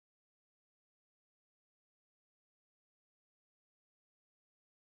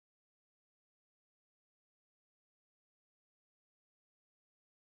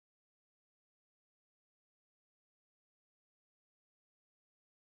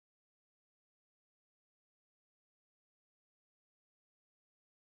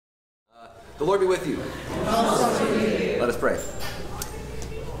The Lord be with you. Let us pray.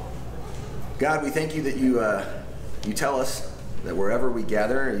 God, we thank you that you tell us that wherever we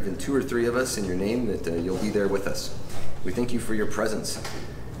gather, even 2 or 3 of us in your name, that you'll be there with us. We thank you for your presence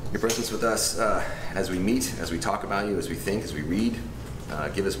with us as we meet, as we talk about you, as we think, as we read.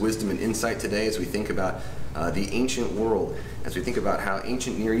 Give us wisdom and insight today as we think about the ancient world, as we think about how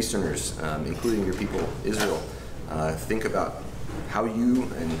ancient Near Easterners, including your people, Israel, think about how you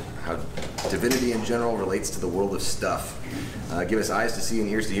and how divinity in general relates to the world of stuff. Give us eyes to see and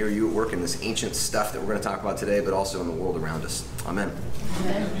ears to hear you at work in this ancient stuff that we're going to talk about today, but also in the world around us. Amen.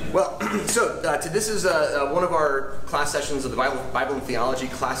 Amen. Well, so this is one of our class sessions of the Bible and Theology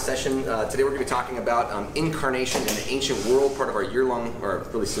class session. Today we're going to be talking about Incarnation in the ancient world, part of our year-long, or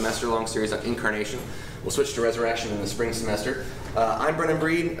really semester-long series on Incarnation. We'll switch to Resurrection in the spring semester. I'm Brennan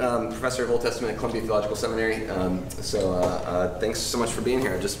Breed, professor of Old Testament at Columbia Theological Seminary. Thanks so much for being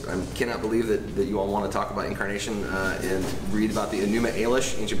here. I cannot believe that you all want to talk about Incarnation and read about the Enuma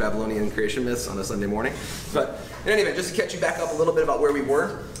Elish, ancient Babylonian creation myths, on a Sunday morning. But in any event, just to catch you back up a little bit about where we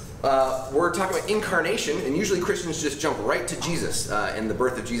were, we're talking about Incarnation, and usually Christians just jump right to Jesus and the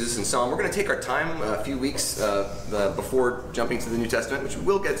birth of Jesus and so on. We're going to take our time a few weeks before jumping to the New Testament, which we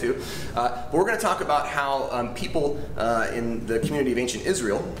will get to. But we're going to talk about how people in the community of ancient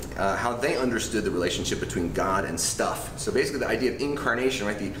Israel, how they understood the relationship between God and stuff. So basically the idea of incarnation,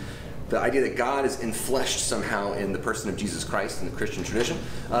 right? The idea that God is enfleshed somehow in the person of Jesus Christ in the Christian tradition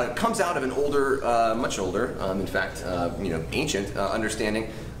comes out of an older, much older, in fact, ancient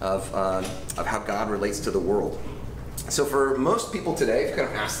understanding of how God relates to the world. So for most people today, if you kind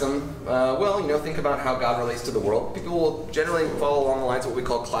of ask them, think about how God relates to the world, people will generally follow along the lines of what we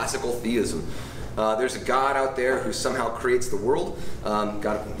call classical theism. There's a God out there who somehow creates the world.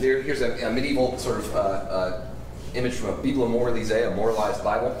 Here's a medieval sort of image from a Biblia Moralise, a moralized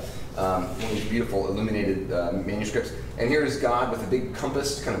Bible. One of these beautiful illuminated manuscripts. And here is God with a big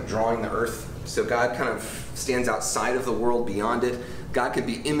compass kind of drawing the earth. So God kind of stands outside of the world, beyond it. God could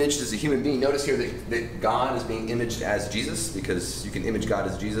be imaged as a human being. Notice here that God is being imaged as Jesus, because you can image God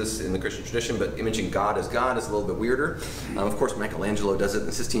as Jesus in the Christian tradition, but imaging God as God is a little bit weirder. Of course, Michelangelo does it in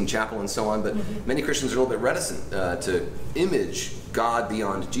the Sistine Chapel and so on, but many Christians are a little bit reticent to image God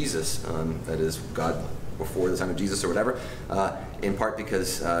beyond Jesus. That is, God before the time of Jesus or whatever, in part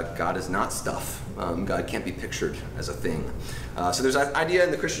because God is not stuff. God can't be pictured as a thing. So there's an idea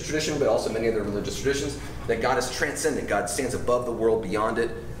in the Christian tradition, but also many other religious traditions, that God is transcendent. God stands above the world, beyond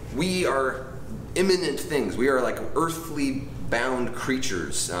it. We are immanent things. We are like earthly bound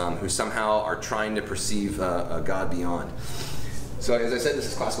creatures who somehow are trying to perceive a God beyond. So as I said, this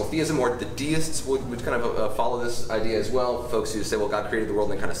is classical theism, or the deists would kind of follow this idea as well. Folks who say, well, God created the world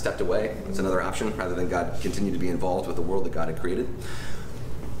and then kind of stepped away. That's another option, rather than God continue to be involved with the world that God had created.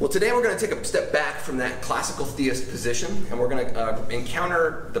 Well, today we're going to take a step back from that classical theist position, and we're going to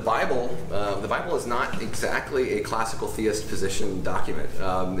encounter the Bible. The Bible is not exactly a classical theist position document.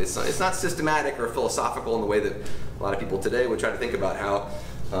 It's not systematic or philosophical in the way that a lot of people today would try to think about how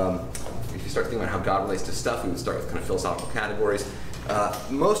if you start thinking about how God relates to stuff, we would start with kind of philosophical categories.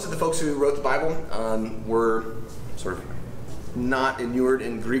 Most of the folks who wrote the Bible were sort of not inured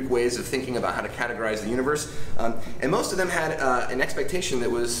in Greek ways of thinking about how to categorize the universe. And most of them had an expectation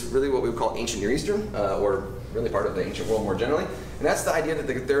that was really what we would call ancient Near Eastern, or really part of the ancient world more generally. And that's the idea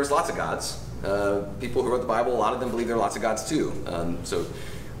that there's lots of gods. People who wrote the Bible, a lot of them believe there are lots of gods too. So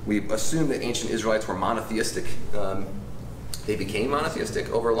we assume that ancient Israelites were monotheistic. They became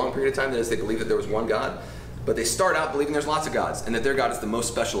monotheistic over a long period of time. That is, they believed that there was one God, but they start out believing there's lots of gods, and that their God is the most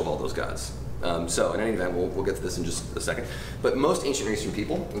special of all those gods. So in any event, we'll get to this in just a second. But most ancient Near Eastern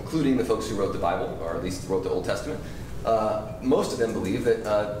people, including the folks who wrote the Bible, or at least wrote the Old Testament, most of them believe that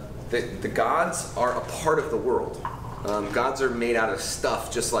the gods are a part of the world. Gods are made out of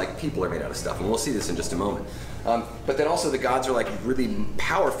stuff just like people are made out of stuff, and we'll see this in just a moment. But then also the gods are like really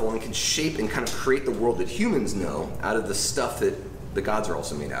powerful and can shape and kind of create the world that humans know out of the stuff that the gods are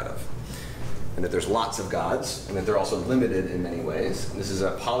also made out of. And that there's lots of gods, and that they're also limited in many ways. And this is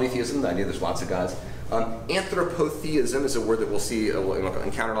a polytheism, the idea there's lots of gods. Anthropotheism is a word that we'll see, we'll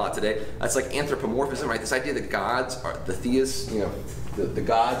encounter a lot today. That's like anthropomorphism, right? This idea that gods are, the theists, the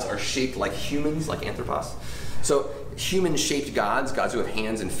gods are shaped like humans, like anthropos. So human-shaped gods, gods who have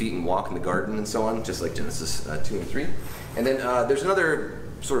hands and feet and walk in the garden and so on, just like Genesis 2 and 3. And then there's another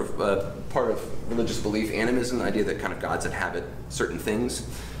sort of part of religious belief, animism, the idea that kind of gods inhabit certain things.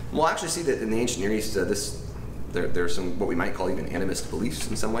 We'll actually see that in the ancient Near East, there are some what we might call even animist beliefs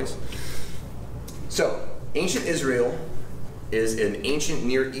in some ways. So, ancient Israel is an ancient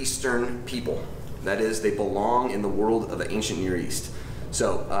Near Eastern people. That is, they belong in the world of the ancient Near East.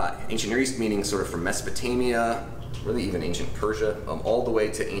 So ancient Near East meaning sort of from Mesopotamia, really even ancient Persia, all the way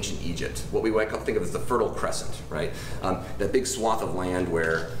to ancient Egypt. What we might think of as the Fertile Crescent, right? That big swath of land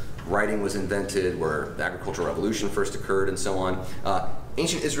where writing was invented, where the agricultural revolution first occurred, and so on.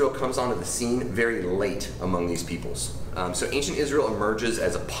 Ancient Israel comes onto the scene very late among these peoples. So ancient Israel emerges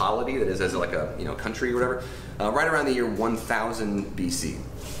as a polity, that is, as like a country or whatever, right around the year 1000 BC.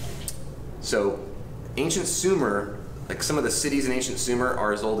 So ancient Sumer, like some of the cities in ancient Sumer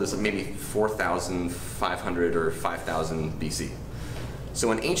are as old as maybe 4,500 or 5,000 BC. So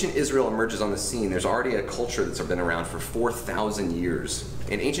when ancient Israel emerges on the scene, there's already a culture that's been around for 4,000 years.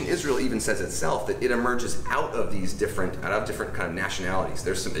 And ancient Israel even says itself that it emerges out of different kind of nationalities.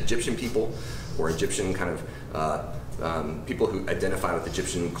 There's some Egyptian people, or Egyptian kind of people who identify with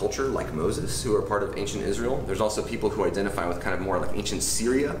Egyptian culture, like Moses, who are part of ancient Israel. There's also people who identify with kind of more like ancient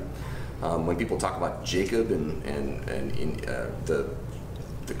Syria. When people talk about Jacob and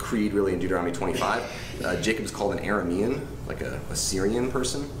the creed really in Deuteronomy 25, Jacob is called an Aramean, like a Syrian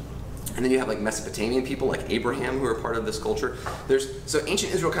person. And then you have like Mesopotamian people like Abraham who are part of this culture. So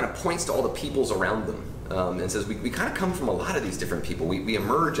ancient Israel kind of points to all the peoples around them and says we kind of come from a lot of these different people. We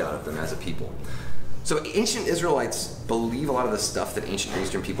emerge out of them as a people. So ancient Israelites believe a lot of the stuff that ancient Near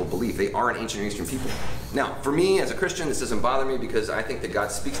Eastern people believe. They are an ancient Near Eastern people. Now, for me as a Christian, this doesn't bother me because I think that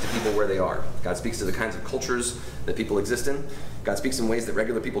God speaks to people where they are. God speaks to the kinds of cultures that people exist in. God speaks in ways that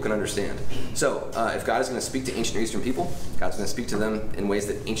regular people can understand. So if God is going to speak to ancient Near Eastern people, God's going to speak to them in ways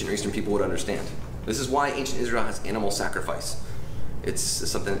that ancient Near Eastern people would understand. This is why ancient Israel has animal sacrifice. It's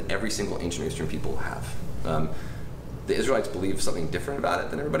something that every single ancient Near Eastern people have. The Israelites believe something different about it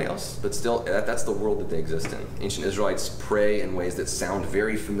than everybody else, but still, that's the world that they exist in. Ancient Israelites pray in ways that sound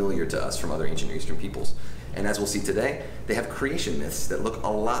very familiar to us from other ancient Near Eastern peoples. And as we'll see today, they have creation myths that look a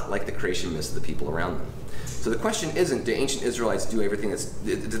lot like the creation myths of the people around them. So the question isn't, do ancient Israelites do everything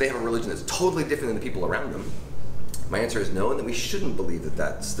do they have a religion that's totally different than the people around them? My answer is no, and that we shouldn't believe that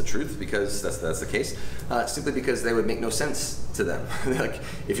that's the truth, because that's the case, simply because they would make no sense to them. Like,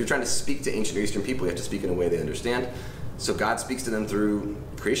 if you're trying to speak to ancient Near Eastern people, you have to speak in a way they understand. So God speaks to them through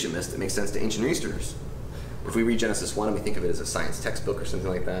creation myths that make sense to ancient Near Easterners. If we read Genesis 1 and we think of it as a science textbook or something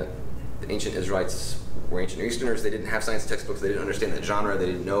like that, the ancient Israelites were ancient Near Easterners. They didn't have science textbooks. They didn't understand that genre. They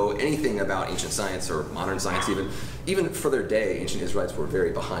didn't know anything about ancient science or modern science even. Even for their day, ancient Israelites were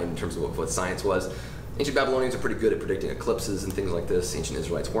very behind in terms of what science was. Ancient Babylonians are pretty good at predicting eclipses and things like this. Ancient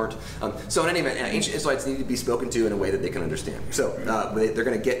Israelites weren't. So in any event, ancient Israelites need to be spoken to in a way that they can understand. So they're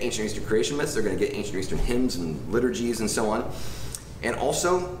going to get ancient Eastern creation myths. They're going to get ancient Eastern hymns and liturgies and so on. And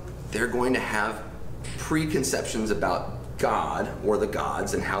also, they're going to have preconceptions about God or the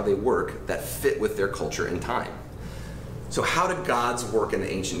gods and how they work that fit with their culture and time. So how do gods work in the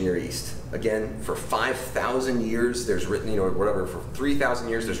ancient Near East? Again, for 5,000 years, there's written, whatever, for 3,000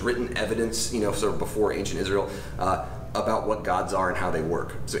 years, there's written evidence, sort of before ancient Israel, about what gods are and how they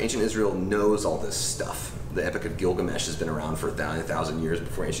work. So ancient Israel knows all this stuff. The Epic of Gilgamesh has been around for 1,000 years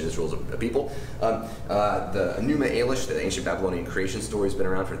before ancient Israel was a people. The Enuma Elish, the ancient Babylonian creation story, has been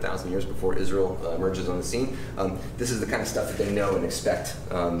around for 1,000 years before Israel emerges on the scene. This is the kind of stuff that they know and expect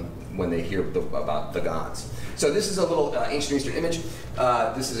when they hear about the gods. So this is a little ancient Eastern image.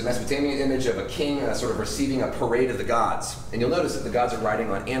 This is a Mesopotamian image of a king sort of receiving a parade of the gods. And you'll notice that the gods are riding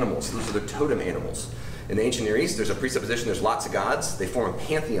on animals. These are the totem animals. In the ancient Near East, there's a presupposition there's lots of gods. They form a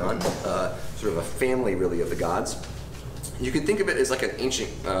pantheon, sort of a family, really, of the gods. You can think of it as like an ancient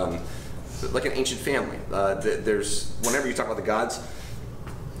family. Whenever you talk about the gods,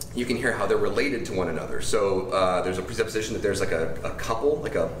 you can hear how they're related to one another. So there's a presupposition that there's like a couple,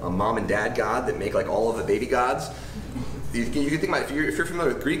 like a mom and dad god that make like all of the baby gods. You can think about it, if you're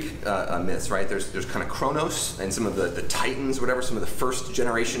familiar with Greek myths, right? There's kind of Kronos and some of the Titans, whatever, some of the first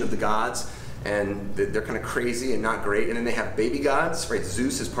generation of the gods. And they're kind of crazy and not great. And then they have baby gods, right?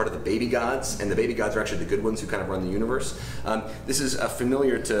 Zeus is part of the baby gods, and the baby gods are actually the good ones who kind of run the universe. This is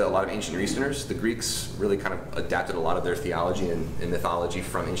familiar to a lot of ancient Near Easterners. The Greeks really kind of adapted a lot of their theology and mythology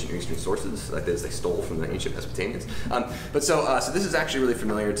from ancient Near Eastern sources, like this they stole from the ancient Mesopotamians. So this is actually really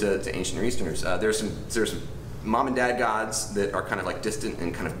familiar to ancient Near Easterners. There's some mom and dad gods that are kind of like distant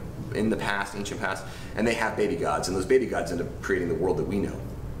and kind of in the past, ancient past, and they have baby gods, and those baby gods end up creating the world that we know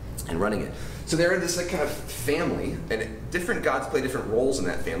and running it. So they're in this like kind of family, and different gods play different roles in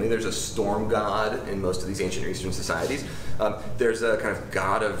that family. There's a storm god in most of these ancient Near Eastern societies. There's a kind of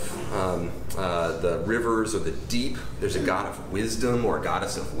god of the rivers or the deep. There's a god of wisdom or a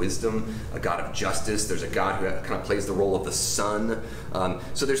goddess of wisdom, a god of justice. There's a god who kind of plays the role of the sun.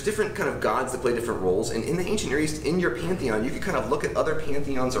 So there's different kind of gods that play different roles. And in the ancient Near East, in your pantheon, you could kind of look at other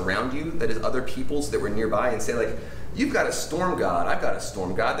pantheons around you, that is other peoples that were nearby, and say like, you've got a storm god, I've got a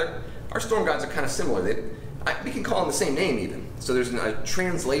storm god. Our storm gods are kind of similar. We can call them the same name even. So there's a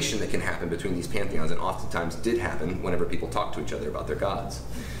translation that can happen between these pantheons, and oftentimes did happen whenever people talk to each other about their gods.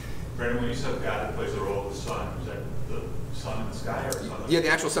 Brandon, when you said God that plays the role of the sun, is that the sun in the sky or sun? Yeah, the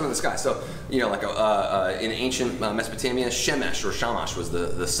actual sun in the sky. So, like in ancient Mesopotamia, Shemesh or Shamash was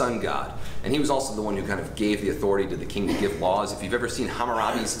the sun god. And he was also the one who kind of gave the authority to the king to give laws. If you've ever seen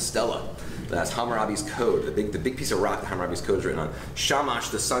Hammurabi's stela, that's Hammurabi's code, the big piece of rock that Hammurabi's code is written on. Shamash,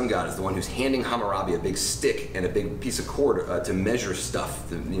 the sun god, is the one who's handing Hammurabi a big stick and a big piece of cord to measure stuff,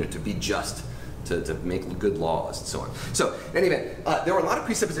 to be just, to make good laws and so on. So, in any event, there were a lot of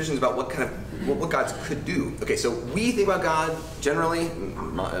presuppositions about what gods could do. Okay, so we think about God generally,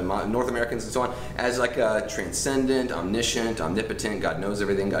 North Americans and so on, as like transcendent, omniscient, omnipotent. God knows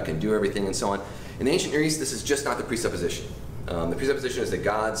everything. God can do everything, and so on. In the ancient Near East, this is just not the presupposition. The presupposition is that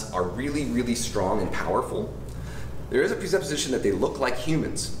gods are really, really strong and powerful. There is a presupposition that they look like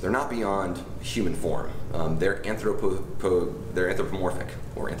humans. They're not beyond human form. They're anthropomorphic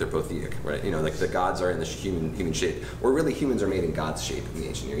or anthropotheic, right? Like the gods are in the human shape, or really humans are made in God's shape in the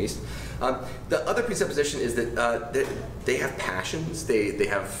ancient Near East. The other presupposition is that they have passions. They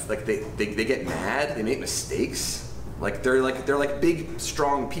get mad. They make mistakes. They're like big,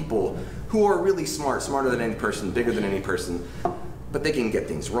 strong people who are really smart, smarter than any person, bigger than any person. But they can get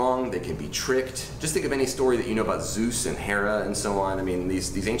things wrong. They can be tricked. Just think of any story that you know about Zeus and Hera and so on. I mean,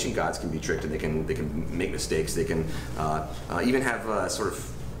 these ancient gods can be tricked, and they can make mistakes. They can even have sort of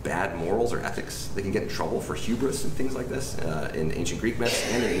bad morals or ethics. They can get in trouble for hubris and things like this in ancient Greek myths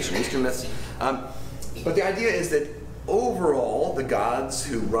and in ancient Eastern myths. But the idea is that overall, the gods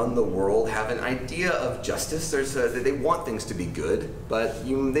who run the world have an idea of justice. They want things to be good, but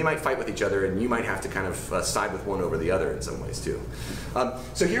they might fight with each other, and you might have to kind of side with one over the other in some ways too.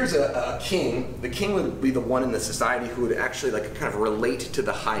 So here's a king. The king would be the one in the society who would actually kind of relate to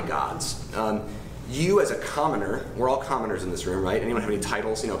the high gods. You as a commoner, we're all commoners in this room, right? Anyone have any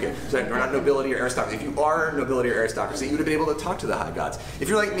titles? Okay, so we're not nobility or aristocracy. If you are nobility or aristocracy, you would have been able to talk to the high gods. If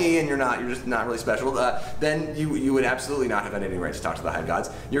you're like me and you're just not really special, then you would absolutely not have had any right to talk to the high gods.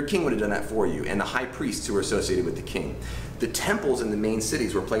 Your king would have done that for you, and the high priests who were associated with the king. The temples in the main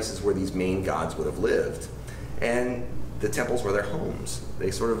cities were places where these main gods would have lived, and the temples were their homes.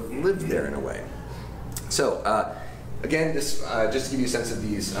 They sort of lived there in a way. So again, this just to give you a sense of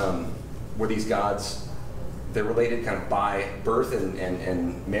these. Where these gods, they're related kind of by birth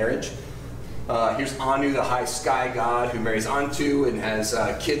and marriage. Here's Anu, the high sky god, who marries Antu and has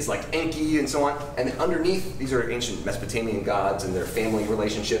kids like Enki and so on. And then underneath, these are ancient Mesopotamian gods and their family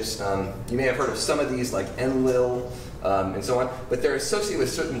relationships. You may have heard of some of these, like Enlil and so on, but they're associated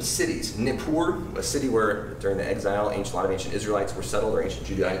with certain cities. Nippur, a city where during the exile, a lot of ancient Israelites were settled, or ancient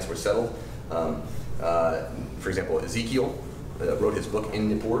Judahites were settled. For example, Ezekiel wrote his book in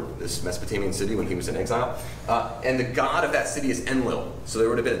Nippur, this Mesopotamian city, when he was in exile. And the god of that city is Enlil. So there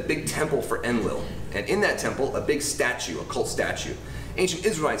would have been a big temple for Enlil. And in that temple, a big statue, a cult statue. Ancient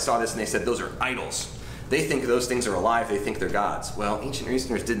Israelites saw this and they said, those are idols. They think those things are alive, they think they're gods. Well, ancient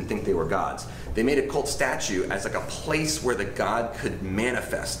Easterners didn't think they were gods. They made a cult statue as like a place where the god could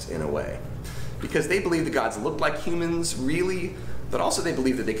manifest in a way. Because they believed the gods looked like humans, really, but also they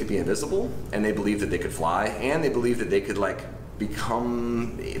believed that they could be invisible, and they believed that they could fly, and they believed that they could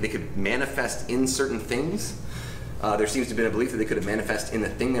they could manifest in certain things. There seems to have been a belief that they could manifest in the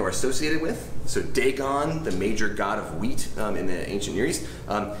thing they were associated with. So Dagon, the major god of wheat in the ancient Near East,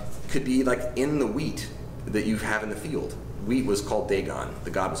 could be like in the wheat that you have in the field. Wheat was called Dagon.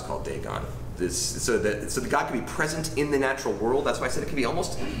 The god was called Dagon. So the god could be present in the natural world. That's why I said it could be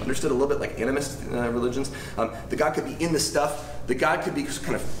almost understood a little bit like animist religions. The god could be in the stuff. The god could be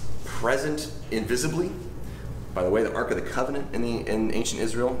kind of present invisibly. By the way, the Ark of the Covenant in ancient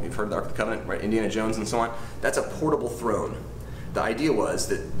Israel, you've heard of the Ark of the Covenant, right? Indiana Jones and so on. That's a portable throne. The idea was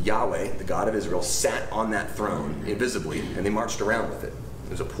that Yahweh, the God of Israel, sat on that throne invisibly, and they marched around with it.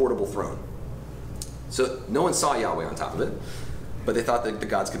 It was a portable throne. So no one saw Yahweh on top of it, but they thought that the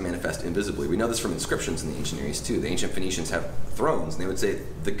gods could manifest invisibly. We know this from inscriptions in the ancient Near East too. The ancient Phoenicians have thrones, and they would say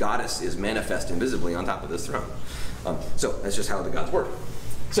the goddess is manifest invisibly on top of this throne. So that's just how the gods work.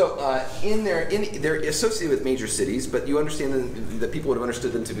 So they're associated with major cities, but you understand that people would have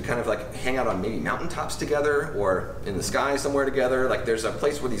understood them to be kind of like hang out on maybe mountaintops together or in the sky somewhere together. Like there's a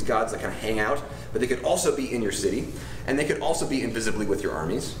place where these gods that kind of hang out, but they could also be in your city, and they could also be invisibly with your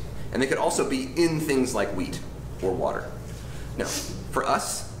armies, and they could also be in things like wheat or water. Now, for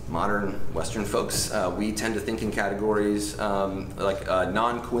us, modern Western folks, we tend to think in categories like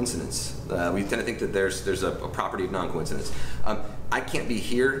non-coincidence. We tend to think that there's a property of non-coincidence. I can't be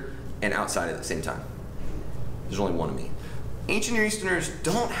here and outside at the same time. There's only one of me. Ancient Near Easterners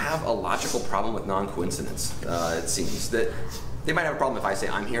don't have a logical problem with non-coincidence, it seems. That they might have a problem if I say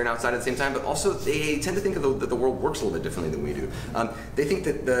I'm here and outside at the same time, but also they tend to think that the world works a little bit differently than we do. They think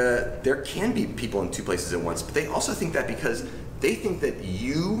that there can be people in two places at once, but they also think that because they think that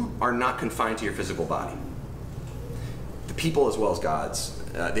you are not confined to your physical body. The people as well as gods.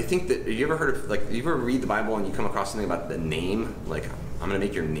 They think that, you ever heard of, like, you ever read the Bible and you come across something about the name, like, I'm going to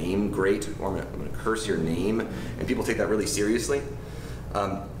make your name great, or I'm going to curse your name, and people take that really seriously?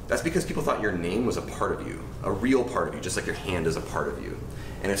 That's because people thought your name was a part of you, a real part of you, just like your hand is a part of you.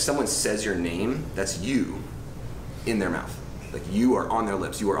 And if someone says your name, that's you in their mouth. Like, you are on their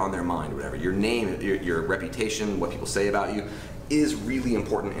lips, you are on their mind, whatever. Your name, your reputation, what people say about you is really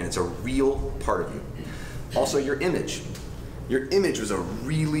important, and it's a real part of you. Also, your image. Your image was a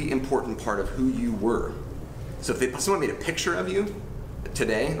really important part of who you were. So if someone made a picture of you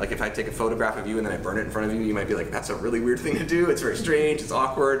today, like if I take a photograph of you and then I burn it in front of you, you might be like, that's a really weird thing to do. It's very strange, it's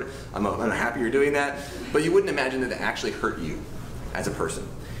awkward, I'm unhappy you're doing that. But you wouldn't imagine that it actually hurt you as a person.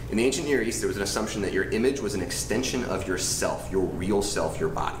 In the ancient Near East, there was an assumption that your image was an extension of yourself, your real self, your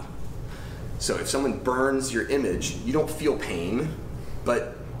body. So if someone burns your image, you don't feel pain,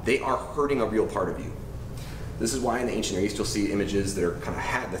 but they are hurting a real part of you. This is why in the ancient Near East you'll see images that are kind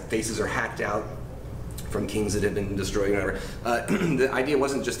of the faces are hacked out from kings that had been destroyed, whatever. The idea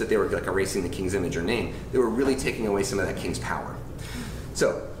wasn't just that they were like erasing the king's image or name, they were really taking away some of that king's power.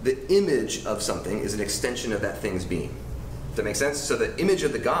 So the image of something is an extension of that thing's being. Does that make sense? So the image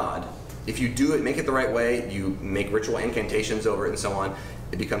of the god, if you do it, make it the right way, you make ritual incantations over it and so on,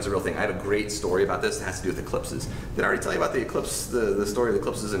 it becomes a real thing. I have a great story about this that has to do with eclipses. Did I already tell you about the eclipse, the story of the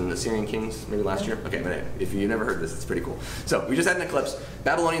eclipses in the Assyrian kings, maybe last year? Okay, but if you've never heard this, it's pretty cool. So we just had an eclipse.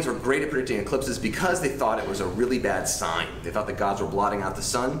 Babylonians were great at predicting eclipses because they thought it was a really bad sign. They thought the gods were blotting out the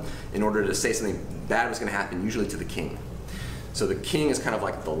sun in order to say something bad was going to happen, usually to the king. So the king is kind of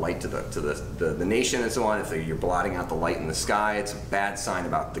like the light to the nation and so on. If you're blotting out the light in the sky, it's a bad sign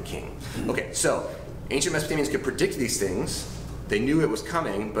about the king. Okay, so ancient Mesopotamians could predict these things. They knew it was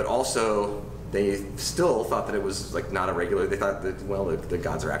coming, but also they still thought that it was like not a regular. They thought that, well, the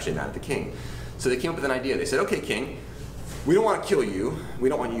gods are actually mad at the king. So they came up with an idea. They said, okay, king, we don't want to kill you. We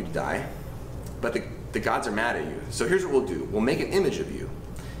don't want you to die, but the gods are mad at you. So here's what we'll do. We'll make an image of you.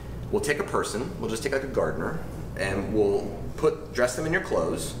 We'll take a person. We'll just take like a gardener, and we'll dress them in your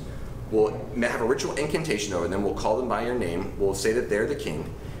clothes. We'll have a ritual incantation over them. We'll call them by your name. We'll say that they're the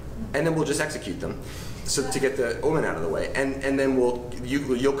king, and then we'll just execute them. So to get the omen out of the way, and then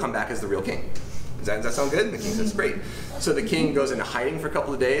you'll come back as the real king. Does that sound good? And the king says, great. So the king goes into hiding for a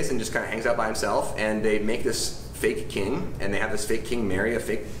couple of days and just kind of hangs out by himself, and they make this fake king, and they have this fake king marry a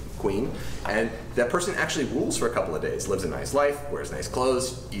fake queen, and that person actually rules for a couple of days, lives a nice life, wears nice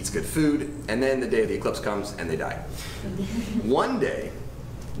clothes, eats good food, and then the day of the eclipse comes and they die. One day,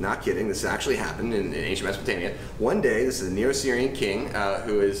 not kidding, this actually happened in ancient Mesopotamia. One day, this is a Neo-Assyrian king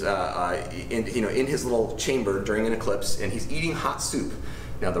who is in his little chamber during an eclipse, and he's eating hot soup.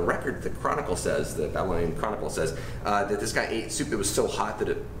 Now the chronicle says, the Babylonian chronicle says, that this guy ate soup that was so hot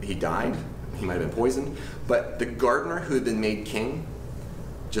that he died. He might have been poisoned. But the gardener who had been made king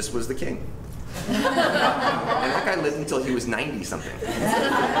just was the king. And that guy lived until he was 90-something.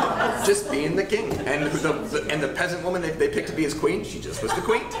 Just being the king. And the peasant woman they picked to be his queen, she just was the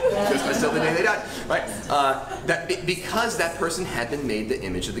queen. Just until the day they died. Right? Because that person had been made the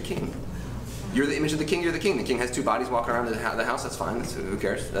image of the king. You're the image of the king, you're the king. The king has two bodies walking around the house, that's fine. Who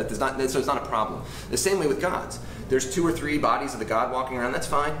cares? So it's not a problem. The same way with gods. There's 2 or 3 bodies of the god walking around, that's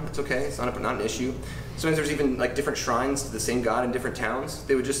fine. That's okay. It's not an issue. Sometimes there's even like different shrines to the same god in different towns.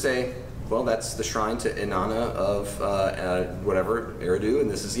 They would just say, well, that's the shrine to Inanna of whatever, Eridu,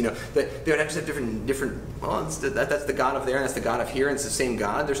 and this is, they would actually have different, well, that's the god of there, and that's the god of here, and it's the same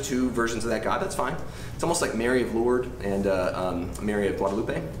god. There's 2 versions of that god, that's fine. It's almost like Mary of Lourdes and Mary of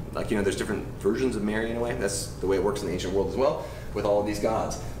Guadalupe. Like, there's different versions of Mary in a way. That's the way it works in the ancient world as well, with all of these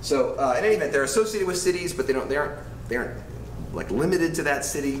gods. So in any event, they're associated with cities, but they aren't like limited to that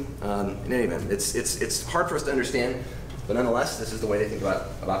city. In any event, it's hard for us to understand, but nonetheless, this is the way they think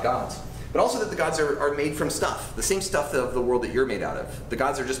about gods. But also that the gods are made from stuff, the same stuff of the world that you're made out of. The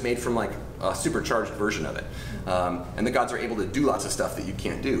gods are just made from like a supercharged version of it. And the gods are able to do lots of stuff that you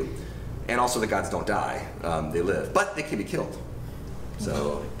can't do. And also the gods don't die, they live. But they can be killed.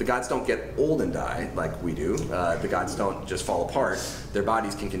 So the gods don't get old and die like we do. The gods don't just fall apart. Their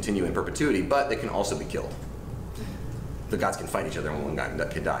bodies can continue in perpetuity, but they can also be killed. The gods can fight each other and one guy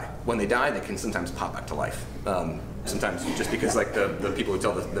can die. When they die, they can sometimes pop back to life. Sometimes just because like the people who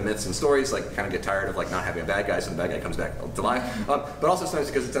tell the myths and stories like kind of get tired of like not having a bad guy, so the bad guy comes back to life. But also sometimes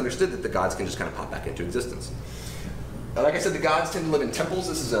because it's understood that the gods can just kind of pop back into existence. Like I said, the gods tend to live in temples.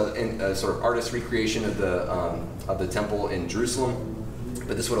 This is a sort of artist recreation of the temple in Jerusalem.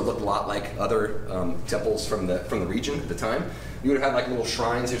 But this would have looked a lot like other temples from the region at the time. You would have had like little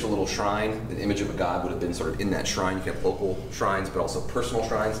shrines. Here's a little shrine. The image of a god would have been sort of in that shrine. You can have local shrines, but also personal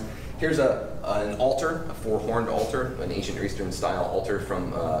shrines. Here's an altar, a four-horned altar, an ancient Eastern style altar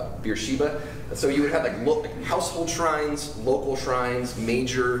from Beersheba. So you would have like household shrines, local shrines,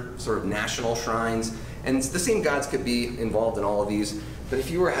 major sort of national shrines. And the same gods could be involved in all of these. But if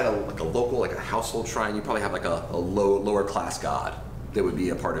you had like a local, like a household shrine, you probably have like a lower class god that would be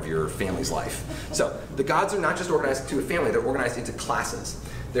a part of your family's life. So the gods are not just organized to a family, they're organized into classes.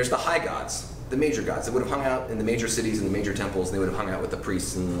 There's the high gods, the major gods that would have hung out in the major cities and the major temples, and they would have hung out with the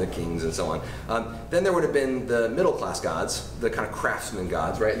priests and the kings and so on. Then there would have been the middle class gods, the kind of craftsman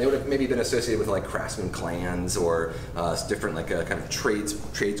gods, right? And they would have maybe been associated with like craftsman clans or different like kind of trades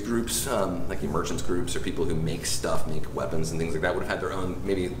groups, like the merchants groups or people who make stuff, make weapons and things like that would have had their own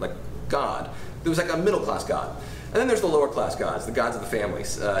maybe like god. There was like a middle class god. And then there's the lower class gods, the gods of the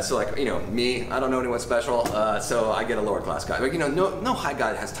families. So like, you know, me, I don't know anyone special, so I get a lower class god. Like, you know, no high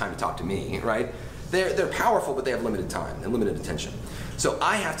god has time to talk to me, right? They're powerful, but they have limited time and limited attention. So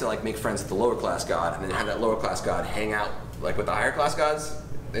I have to like make friends with the lower class god and then have that lower class god hang out like with the higher class gods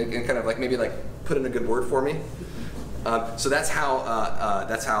and kind of like maybe like put in a good word for me. So that's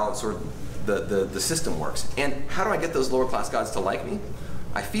how sort of the system works. And how do I get those lower class gods to like me?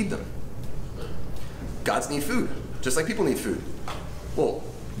 I feed them. Gods need food, just like people need food. Well,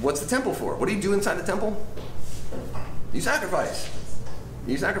 what's the temple for? What do you do inside the temple? You sacrifice.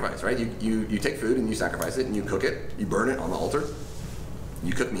 You sacrifice, right? You take food and you sacrifice it and you cook it. You burn it on the altar.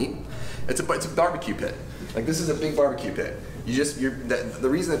 You cook meat. It's a barbecue pit. Like this is a big barbecue pit. The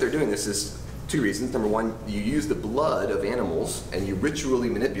reason that they're doing this is two reasons. Number one, you use the blood of animals and you ritually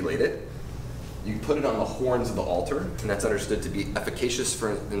manipulate it. You put it on the horns of the altar, and that's understood to be efficacious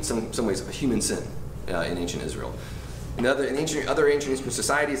for, in some ways, a human sin. In ancient Israel. In other ancient Eastern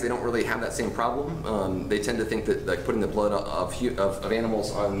societies, they don't really have that same problem. They tend to think that like putting the blood of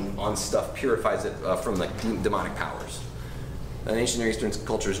animals on stuff purifies it from like demonic powers. In ancient Eastern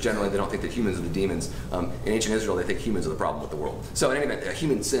cultures, generally, they don't think that humans are the demons. In ancient Israel, they think humans are the problem with the world. So in any event,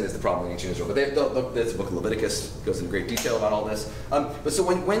 human sin is the problem in ancient Israel. But there's the book of Leviticus, goes into great detail about all this. But so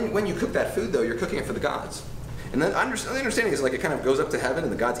when you cook that food, though, you're cooking it for the gods. And then the understanding is like it kind of goes up to heaven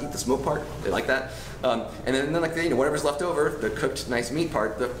and the gods eat the smoke part. They like that. And then like whatever's left over, the cooked nice meat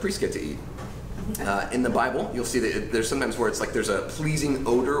part, the priests get to eat. In the Bible, you'll see that there's sometimes where it's like there's a pleasing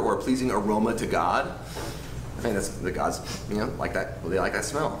odor or a pleasing aroma to God. I think that's the gods, like that. Well, they like that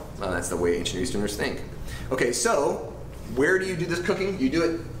smell. That's the way ancient Easterners think. Okay, so where do you do this cooking? You do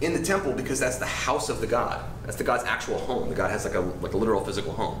it in the temple because that's the house of the god. That's the god's actual home. The god has like a literal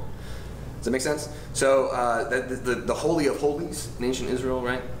physical home. Does that make sense? So the Holy of Holies in ancient Israel,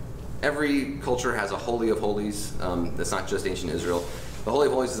 right? Every culture has a Holy of Holies. That's not just ancient Israel. The Holy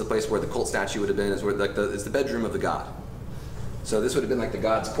of Holies is the place where the cult statue would have been. Is where it's the bedroom of the god. So this would have been like the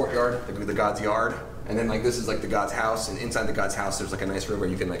god's courtyard, the god's yard, and then like this is like the god's house. And inside the god's house, there's like a nice room where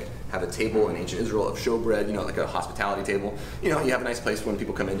you can like have a table in ancient Israel of showbread, like a hospitality table. You have a nice place when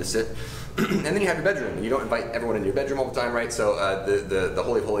people come in to sit. And then you have your bedroom, and you don't invite everyone into your bedroom all the time, right? So the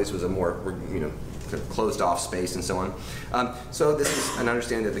Holy of Holies was a more, kind of closed off space and so on. So this is an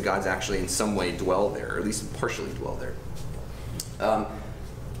understanding that the gods actually in some way dwell there, or at least partially dwell there.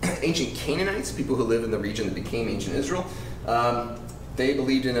 Ancient Canaanites, people who live in the region that became ancient Israel, they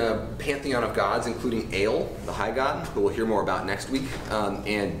believed in a pantheon of gods, including El, the high god, who we'll hear more about next week,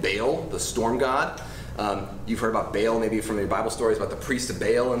 and Baal, the storm god. You've heard about Baal maybe from your Bible stories about the priests of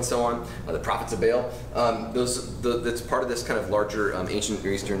Baal and so on, the prophets of Baal. That's part of this kind of larger ancient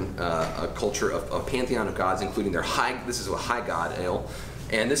Near Eastern culture of pantheon of gods, including their this is a high god, El.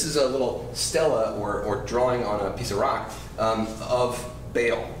 And this is a little stela or drawing on a piece of rock of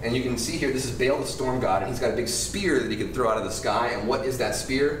Baal. And you can see here, this is Baal, the storm god, and he's got a big spear that he can throw out of the sky. And what is that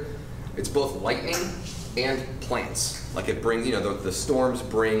spear? It's both lightning and plants. Like it brings, the storms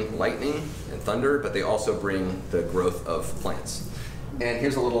bring lightning and thunder, but they also bring the growth of plants. And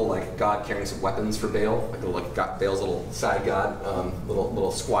here's a little like god carrying some weapons for Baal, Baal's little side god,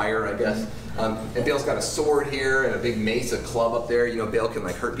 little squire, I guess. And Baal's got a sword here and a big mace, a club up there. Baal can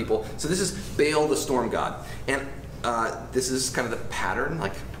like hurt people. So this is Baal, the storm god. And this is kind of the pattern.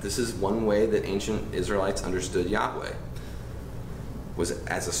 Like, this is one way that ancient Israelites understood Yahweh, was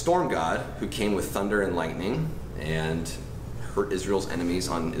as a storm god who came with thunder and lightning and hurt Israel's enemies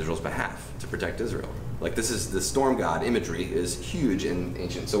on Israel's behalf to protect Israel. Like, this is the storm god imagery is huge in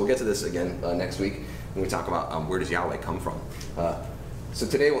ancient. So we'll get to this again next week when we talk about where does Yahweh come from. So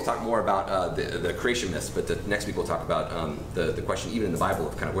today we'll talk more about the creation myths, but next week we'll talk about the question, even in the Bible,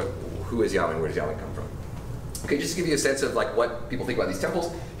 of kind of who is Yahweh and where does Yahweh come from. Okay, just to give you a sense of like what people think about these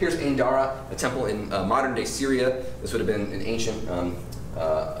temples, here's Ein Dara, a temple in modern-day Syria. This would have been an ancient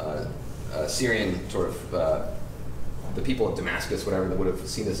Syrian sort of, the people of Damascus, whatever, that would have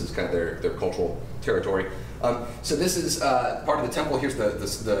seen this as kind of their cultural territory. So this is part of the temple. Here's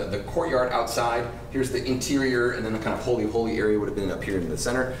the courtyard outside. Here's the interior, and then the kind of holy area would have been up here in the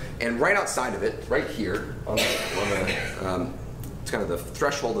center. And right outside of it, right here, it's kind of the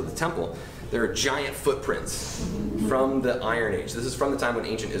threshold of the temple, there are giant footprints from the Iron Age. This is from the time when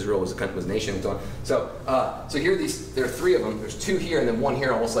ancient Israel was a nation and so on. So here there are three of them. There's two here and then one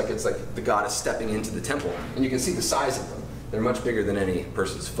here, almost like it's like the god is stepping into the temple. And you can see the size of them. They're much bigger than any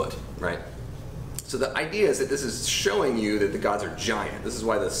person's foot, right? So the idea is that this is showing you that the gods are giant. This is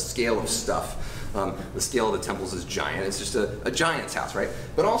why the scale of stuff, the scale of the temples is giant. It's just a giant's house, right?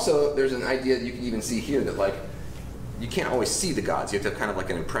 But also there's an idea that you can even see here that like, you can't always see the gods. You have to have kind of like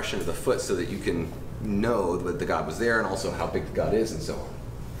an impression of the foot so that you can know that the god was there and also how big the god is and so on.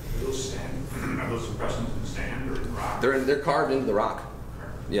 Are those impressions in sand or in rock? They're carved into the rock.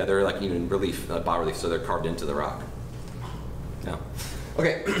 Yeah, they're like in relief, bas relief, so they're carved into the rock. Yeah.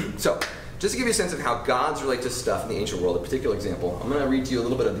 Okay, so just to give you a sense of how gods relate to stuff in the ancient world, a particular example, I'm going to read to you a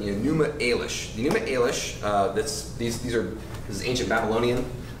little bit of the Enuma Elish. The Enuma Elish, this is ancient Babylonian.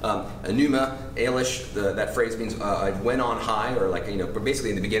 Enuma, Elish, that phrase means when on high, or like, but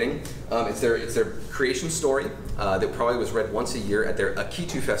basically in the beginning. It's their creation story that probably was read once a year at their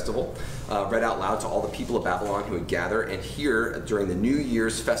Akitu festival, read out loud to all the people of Babylon who would gather and hear during the New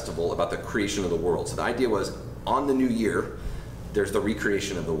Year's festival about the creation of the world. So the idea was, on the new year, there's the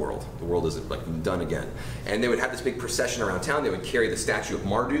recreation of the world. The world is like done again. And they would have this big procession around town. They would carry the statue of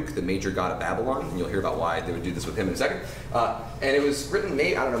Marduk, the major god of Babylon, and you'll hear about why they would do this with him in a second. And it was written,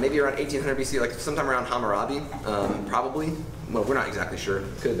 maybe around 1800 BC, like sometime around Hammurabi, probably. Well, we're not exactly sure.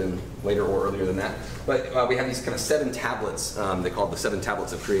 Could have been later or earlier than that. But we have these kind of 7 tablets, they called the 7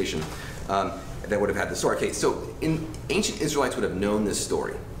 tablets of creation, that would have had the story. Okay, so ancient Israelites would have known this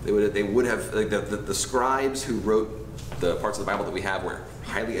story. They would have, like the scribes who wrote the parts of the Bible that we have were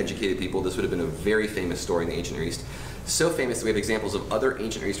highly educated people. This would have been a very famous story in the ancient Near East. So famous that we have examples of other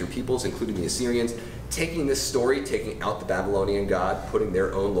ancient Near Eastern peoples, including the Assyrians, taking this story, taking out the Babylonian god, putting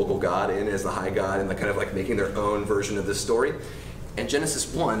their own local god in as the high god, and kind of like making their own version of this story. And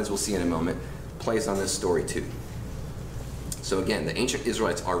Genesis 1, as we'll see in a moment, plays on this story too. So again, the ancient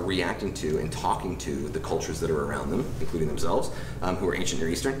Israelites are reacting to and talking to the cultures that are around them, including themselves, who are ancient Near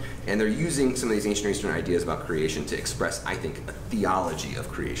Eastern, and they're using some of these ancient Near Eastern ideas about creation to express, I think, a theology of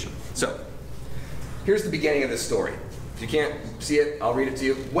creation. So, here's the beginning of this story. If you can't see it, I'll read it to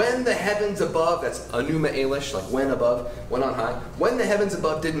you. When the heavens above, that's Enuma Elish, like when above, when on high, when the heavens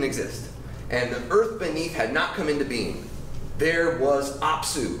above didn't exist, and the earth beneath had not come into being, there was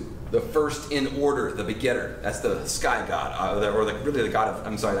Apsu, the first in order, the begetter. That's the sky god, really the god of,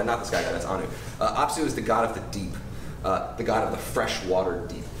 I'm sorry, not the sky god, that's Anu. Apsu is the god of the deep, the god of the freshwater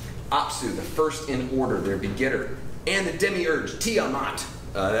deep. Apsu, the first in order, their begetter. And the demiurge, Tiamat,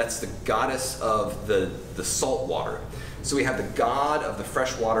 that's the goddess of the salt water. So we have the god of the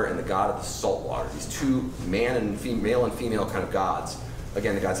freshwater and the god of the salt water. These two male and female kind of gods.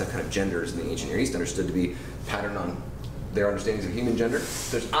 Again, the gods have kind of genders in the ancient Near East, understood to be patterned on their understandings of human gender.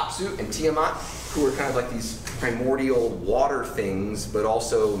 There's Apsu and Tiamat, who are kind of like these primordial water things, but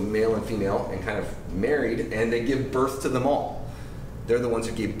also male and female, and kind of married, and they give birth to them all. They're the ones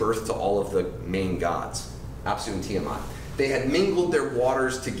who gave birth to all of the main gods, Apsu and Tiamat. They had mingled their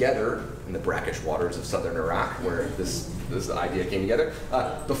waters together in the brackish waters of southern Iraq, where this idea came together,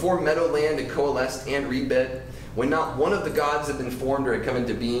 before meadowland had coalesced and reed bed, when not one of the gods had been formed or had come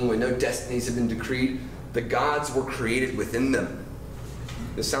into being, when no destinies had been decreed, the gods were created within them.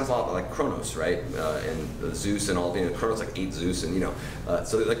 This sounds a lot like Kronos, right? And Zeus and all, Kronos like ate Zeus, and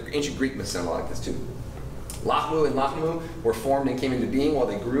so like ancient Greek myths sound a lot like this too. Lahmu and Lahmu were formed and came into being while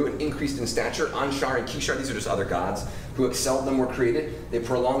they grew and increased in stature. Anshar and Kishar, these are just other gods who excelled them, were created. They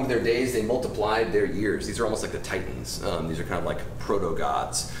prolonged their days, they multiplied their years. These are almost like the Titans. These are kind of like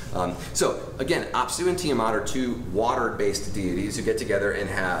proto-gods. So again, Apsu and Tiamat are two water-based deities who get together and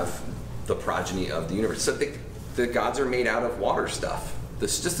have the progeny of the universe. So the gods are made out of water stuff.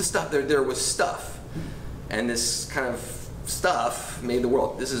 Just the stuff, there was stuff. and this kind of stuff made the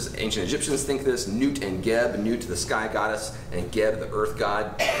world. This is ancient Egyptians think this. Nut and Geb, Nut the sky goddess, and Geb the earth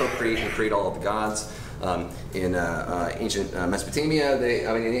god, procreate and create all of the gods. In ancient Mesopotamia,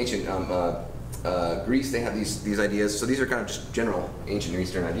 in ancient Greece, they have these ideas. So these are kind of just general ancient Near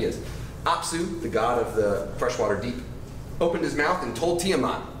Eastern ideas. Apsu, the god of the freshwater deep, opened his mouth and told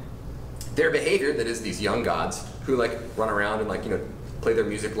Tiamat their behavior, that is these young gods who like run around and like, play their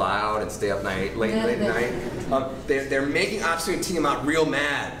music loud and stay up late at night. They're making Apsu and Tiamat real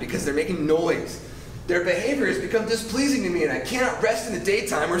mad because they're making noise. Their behavior has become displeasing to me, and I cannot rest in the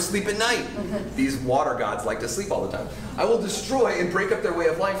daytime or sleep at night. These water gods like to sleep all the time. I will destroy and break up their way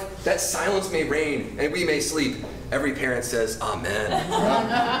of life, that silence may reign and we may sleep. Every parent says, Amen.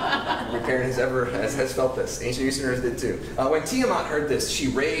 Every parent has felt this. Ancient Easterners did too. When Tiamat heard this, she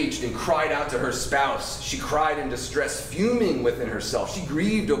raged and cried out to her spouse. She cried in distress, fuming within herself. She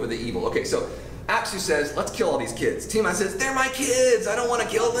grieved over the evil. Okay, so Apsu says, let's kill all these kids. Tiamat says, they're my kids. I don't want to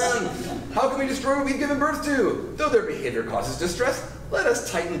kill them. How can we destroy what we've given birth to? Though their behavior causes distress, let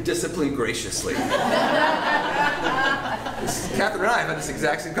us tighten discipline graciously. Catherine and I have had this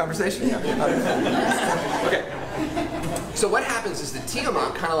exact same conversation. Okay. So what happens is that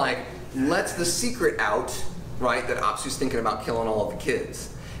Tiamat kind of like lets the secret out, right, that Apsu's thinking about killing all of the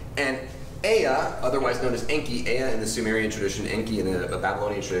kids. And Ea, otherwise known as Enki, Ea in the Sumerian tradition, Enki in the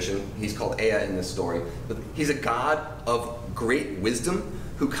Babylonian tradition, he's called Ea in this story. But he's a god of great wisdom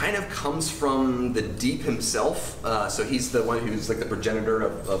who kind of comes from the deep himself. So he's the one who's like the progenitor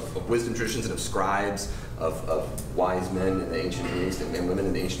of wisdom traditions and of scribes, of wise men in the ancient Near East and women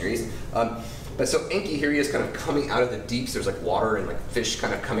in the ancient Near East. But so Enki, here he is kind of coming out of the deeps. There's like water and like fish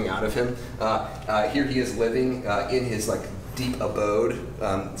kind of coming out of him. Here he is living in his like deep abode.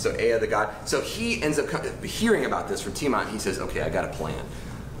 So Ea the god. So he ends up hearing about this from Tiamat. He says, okay, I got a plan.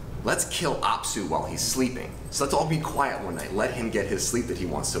 Let's kill Apsu while he's sleeping. So let's all be quiet one night. Let him get his sleep that he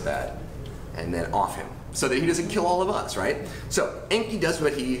wants so bad. And then off him. So that he doesn't kill all of us, right? So Enki does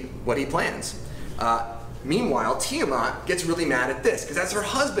what he plans. Meanwhile, Tiamat gets really mad at this, because that's her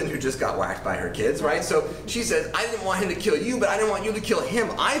husband who just got whacked by her kids, right? So she says, I didn't want him to kill you, but I didn't want you to kill him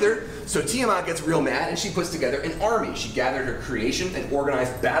either. So Tiamat gets real mad, and she puts together an army. She gathered her creation and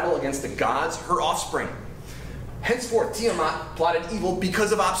organized battle against the gods, her offspring. Henceforth, Tiamat plotted evil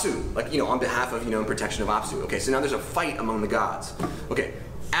because of Apsu, like, on behalf of, in protection of Apsu. Okay, so now there's a fight among the gods. Okay,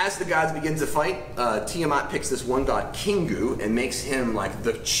 as the gods begin to fight, Tiamat picks this one god, Kingu, and makes him like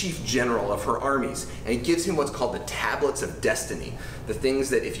the chief general of her armies. And he gives him what's called the tablets of destiny. The things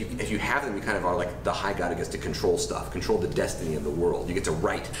that if you have them, you kind of are like the high god who gets to control stuff, control the destiny of the world. You get to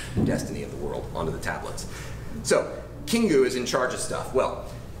write the destiny of the world onto the tablets. So Kingu is in charge of stuff. Well,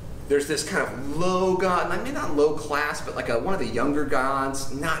 there's this kind of low god, I mean not low class, but like one of the younger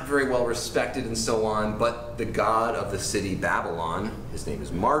gods, not very well respected and so on, but the god of the city Babylon, his name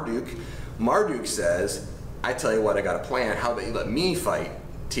is Marduk. Marduk says, I tell you what, I got a plan. How about you let me fight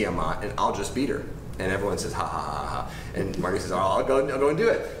Tiamat and I'll just beat her? And everyone says, ha ha ha ha. And Marduk says, oh, I'll go and do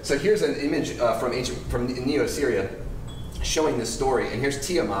it. So here's an image from Neo-Assyria showing this story. And here's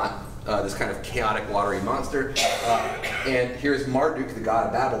Tiamat, this kind of chaotic, watery monster. And here's Marduk, the god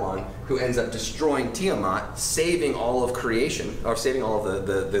of Babylon, who ends up destroying Tiamat, saving all of creation, or saving all of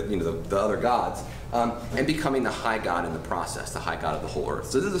the other gods, and becoming the high god in the process, the high god of the whole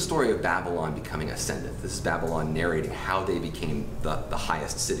earth. So this is the story of Babylon becoming ascendant. This is Babylon narrating how they became the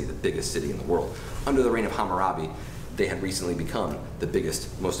highest city, the biggest city in the world. Under the reign of Hammurabi, they had recently become the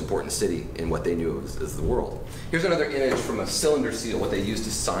biggest, most important city in what they knew as the world. Here's another image from a cylinder seal, what they used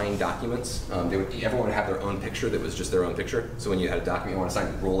to sign documents. Everyone would have their own picture that was just their own picture. So when you had a document you want to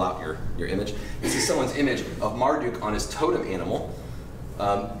sign, you'd roll out your image. This is someone's image of Marduk on his totem animal.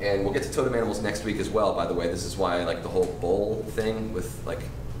 And we'll get to totem animals next week as well, by the way. This is why I like the whole bull thing with like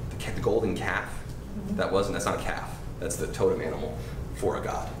the golden calf. That's not a calf. That's the totem animal for a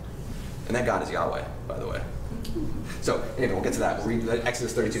god. And that god is Yahweh, by the way. So anyway, we'll get to that. We'll read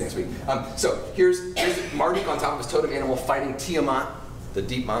Exodus 32 next week. So here's Marduk on top of his totem animal fighting Tiamat, the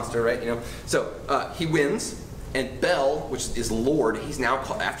deep monster, right? So he wins, and Bel, which is Lord, he's now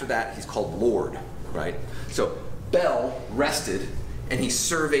after that he's called Lord, right? So Bel rested, and he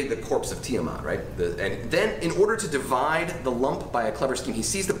surveyed the corpse of Tiamat, right? And then, in order to divide the lump by a clever scheme, he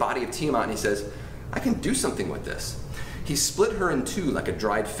sees the body of Tiamat and he says, "I can do something with this." He split her in two like a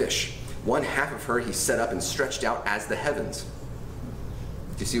dried fish. One half of her he set up and stretched out as the heavens.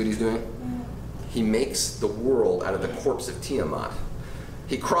 Do you see what he's doing? He makes the world out of the corpse of Tiamat.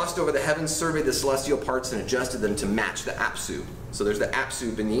 He crossed over the heavens, surveyed the celestial parts, and adjusted them to match the Apsu. So there's the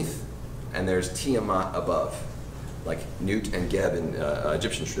Apsu beneath, and there's Tiamat above, like Nut and Geb in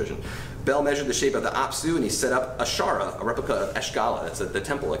Egyptian tradition. Bel measured the shape of the Apsu, and he set up Ashara, a replica of Eshgala. That's the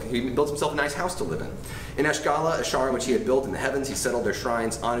temple. Like, he builds himself a nice house to live in. In Eshgala, Ashara, which he had built in the heavens, he settled their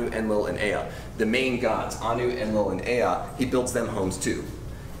shrines, Anu, Enlil, and Ea. The main gods, Anu, Enlil, and Ea, he builds them homes too.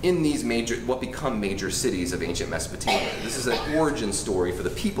 In these what become major cities of ancient Mesopotamia. This is an origin story for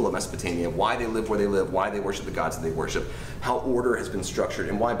the people of Mesopotamia, why they live where they live, why they worship the gods that they worship, how order has been structured,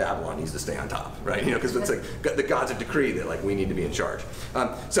 and why Babylon needs to stay on top, right? Because it's like the gods have decreed that like we need to be in charge.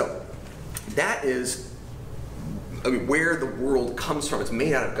 So that is, where the world comes from. It's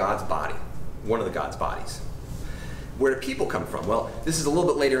made out of God's body, one of the God's bodies. Where do people come from? Well, this is a little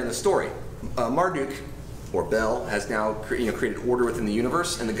bit later in the story. Marduk, or Bel, has now created order within the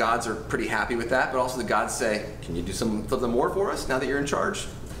universe, and the gods are pretty happy with that, but also the gods say, can you do something more for us now that you're in charge?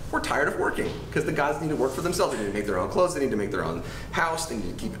 We're tired of working, because the gods need to work for themselves. They need to make their own clothes, they need to make their own house, they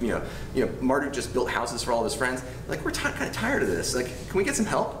need to keep, Marduk just built houses for all of his friends. Like, we're kind of tired of this. Like, can we get some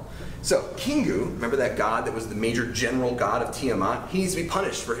help? So Kingu, remember that god that was the major general god of Tiamat? He needs to be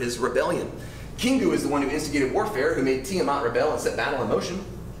punished for his rebellion. Kingu is the one who instigated warfare, who made Tiamat rebel and set battle in motion.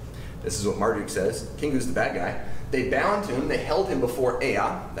 This is what Marduk says. Kingu's the bad guy. They bound him, they held him before Ea,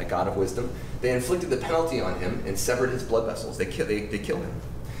 that god of wisdom. They inflicted the penalty on him and severed his blood vessels. They killed him.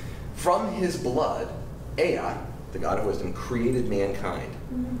 From his blood, Ea, the god of wisdom, created mankind,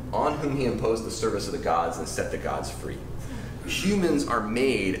 on whom he imposed the service of the gods and set the gods free. Humans are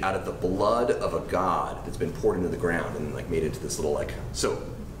made out of the blood of a god that's been poured into the ground and like made into this little so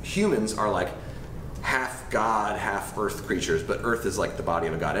humans are like half god, half earth creatures, but earth is like the body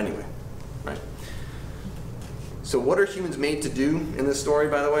of a god anyway, right? So what are humans made to do in this story,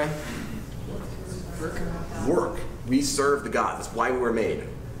 by the way? Work. We serve the gods. That's why we were made.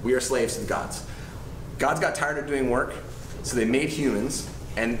 We are slaves to the gods. Gods got tired of doing work, so they made humans,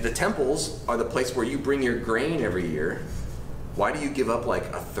 and the temples are the place where you bring your grain every year. Why do you give up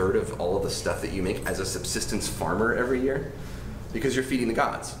like 1/3 of all of the stuff that you make as a subsistence farmer every year? Because you're feeding the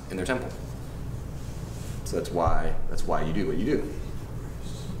gods in their temple. So that's why you do what you do.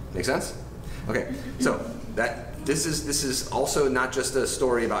 Make sense? Okay, so this is also not just a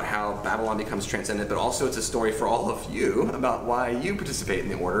story about how Babylon becomes transcendent, but also it's a story for all of you about why you participate in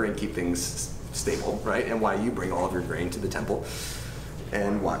the order and keep things stable, right? And why you bring all of your grain to the temple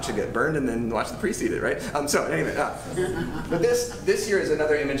and watch it get burned and then watch the priest eat it, right? So anyway, but this here is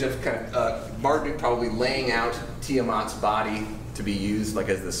another image of kind of Marduk probably laying out Tiamat's body to be used like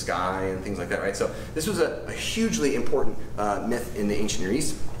as the sky and things like that, right? So this was a hugely important myth in the ancient Near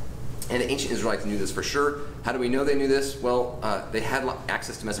East, and the ancient Israelites knew this for sure. How do we know they knew this? Well, they had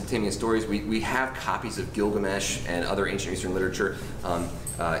access to Mesopotamian stories. We have copies of Gilgamesh and other ancient Eastern literature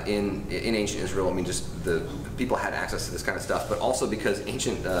in ancient Israel. I mean, just the people had access to this kind of stuff, but also because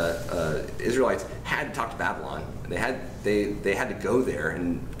ancient Israelites had to talk to Babylon. They had to go there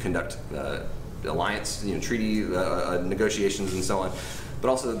and conduct alliance, treaty negotiations and so on. But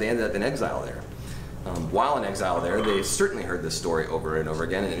also they ended up in exile there. While in exile there, they certainly heard this story over and over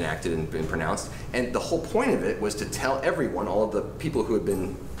again and enacted and pronounced. And the whole point of it was to tell everyone, all of the people who had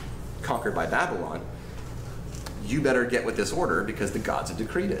been conquered by Babylon, you better get with this order because the gods have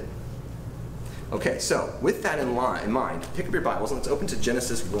decreed it. Okay, so with that in mind, pick up your Bibles and let's open to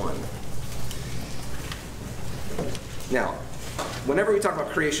Genesis 1. Now, whenever we talk about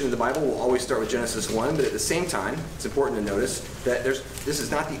creation in the Bible, we'll always start with Genesis 1, but at the same time, it's important to notice that this is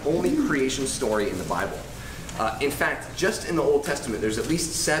not the only creation story in the Bible. In fact, just in the Old Testament, there's at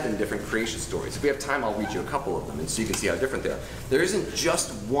least 7 different creation stories. If we have time, I'll read you a couple of them, and so you can see how different they are. There isn't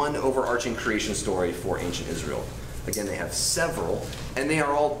just one overarching creation story for ancient Israel. Again, they have several, and they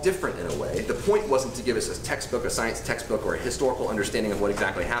are all different in a way. The point wasn't to give us a textbook, a science textbook, or a historical understanding of what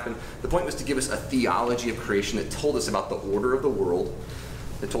exactly happened. The point was to give us a theology of creation that told us about the order of the world,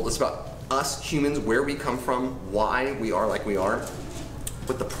 that told us about us humans, where we come from, why we are like we are,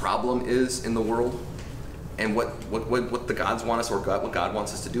 what the problem is in the world, and what the gods want us, or what God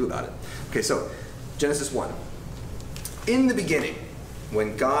wants us to do about it. Okay, so Genesis 1. In the beginning,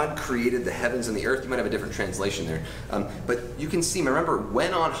 when God created the heavens and the earth, you might have a different translation there. But you can see, remember,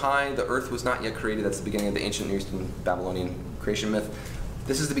 when on high the earth was not yet created, that's the beginning of the ancient Near Eastern Babylonian creation myth.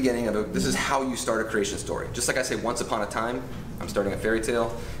 This is the beginning of this is how you start a creation story. Just like I say once upon a time, I'm starting a fairy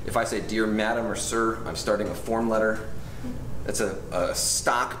tale. If I say dear madam or sir, I'm starting a form letter. That's a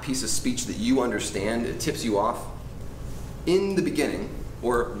stock piece of speech that you understand. It tips you off. In the beginning,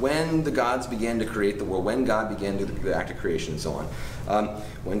 or when the gods began to create the world, when God began to do the act of creation and so on,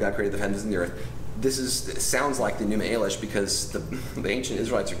 when God created the heavens and the earth, it sounds like the Pneuma Elish because the ancient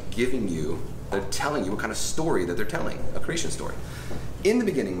Israelites are they're telling you what kind of story that they're telling, a creation story. In the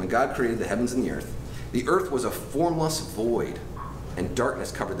beginning, when God created the heavens and the earth was a formless void, and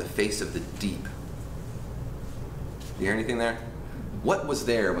darkness covered the face of the deep. You hear anything there? What was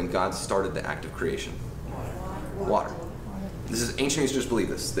there when God started the act of creation? Water. This is ancient Easterners believe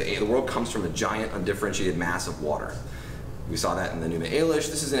this. The world comes from a giant, undifferentiated mass of water. We saw that in the Enuma Elish.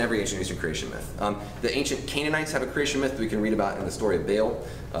 This is in every ancient Eastern creation myth. The ancient Canaanites have a creation myth that we can read about in the story of Baal,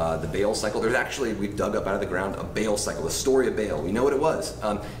 the Baal cycle. There's actually, we've dug up out of the ground, a Baal cycle, the story of Baal. We know what it was.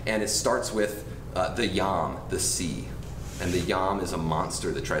 And it starts with the Yam, the sea. And the Yam is a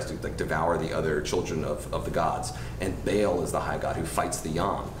monster that tries to devour the other children of the gods. And Baal is the high god who fights the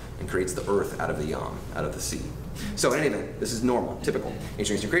Yam and creates the earth out of the Yam, out of the sea. So in any event, this is normal, typical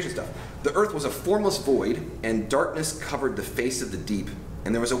ancient Eastern creation stuff. The earth was a formless void, and darkness covered the face of the deep.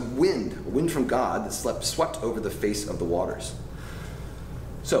 And there was a wind from God that swept over the face of the waters.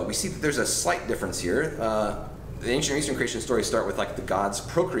 So we see that there's a slight difference here. The ancient Eastern creation stories start with the gods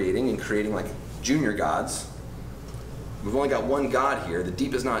procreating and creating junior gods. We've only got one God here. The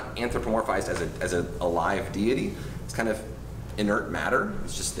deep is not anthropomorphized as a alive deity. It's kind of inert matter.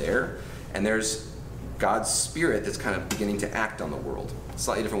 It's just there. And there's God's spirit that's kind of beginning to act on the world. A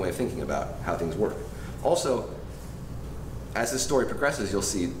slightly different way of thinking about how things work. Also, as this story progresses, you'll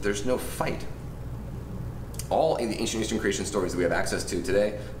see there's no fight. All in the ancient Eastern creation stories that we have access to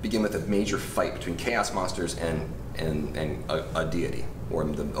today begin with a major fight between chaos monsters and a deity, or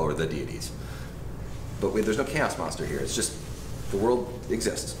the deities. But there's no chaos monster here. It's just the world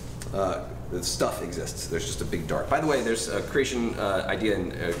exists. The stuff exists. There's just a big dark. By the way, there's a creation idea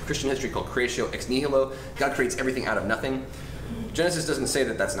in Christian history called creatio ex nihilo. God creates everything out of nothing. Genesis doesn't say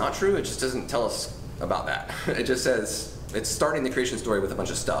that that's not true. It just doesn't tell us about that. It just says it's starting the creation story with a bunch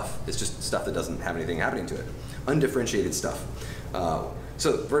of stuff. It's just stuff that doesn't have anything happening to it. Undifferentiated stuff.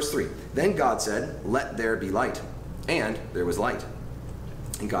 So verse 3, then God said, let there be light. And there was light.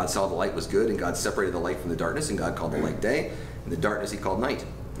 And God saw the light was good, and God separated the light from the darkness, and God called the light day, and the darkness he called night.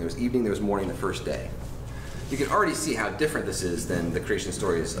 There was evening, there was morning the first day. You can already see how different this is than the creation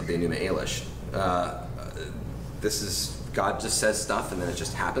stories of the Enuma Elish. This is, God just says stuff and then it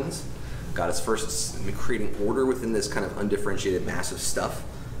just happens. God is first creating order within this kind of undifferentiated mass of stuff.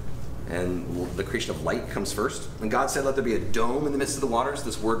 And the creation of light comes first. And God said, let there be a dome in the midst of the waters.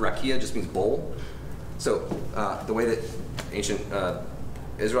 This word rakia just means bowl. So the way that ancient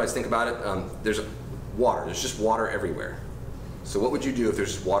Israelites think about it, there's water. There's just water everywhere. So what would you do if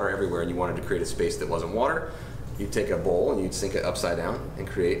there's just water everywhere and you wanted to create a space that wasn't water? You'd take a bowl and you'd sink it upside down and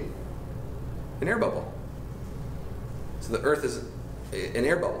create an air bubble. So the earth is an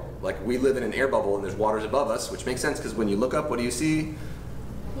air bubble. Like we live in an air bubble and there's waters above us, which makes sense because when you look up, what do you see?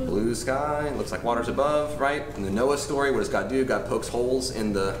 Blue sky, it looks like water's above, right? In the Noah story, what does God do? God pokes holes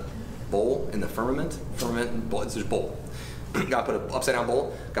in the bowl, in the firmament. There's bowl. God put an upside down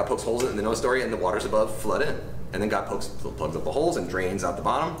bowl, God pokes holes in it in the Noah story, and the waters above flood in. And then God plugs up the holes and drains out the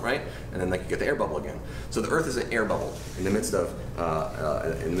bottom, right? And then you get the air bubble again. So the earth is an air bubble in the midst of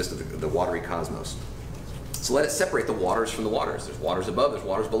the watery cosmos. So let it separate the waters from the waters. There's waters above, there's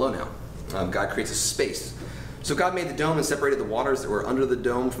waters below now. God creates a space. So God made the dome and separated the waters that were under the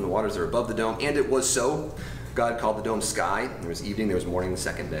dome from the waters that were above the dome, and it was so. God called the dome sky. There was evening, there was morning the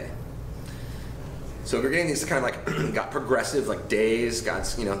second day. So we're getting these kind of got progressive days.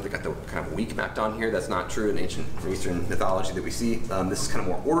 God's, they got the kind of week mapped on here. That's not true in ancient Eastern mythology that we see. This is kind of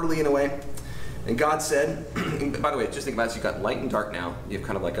more orderly in a way. And God said, and by the way, just think about this, you've got light and dark now. You have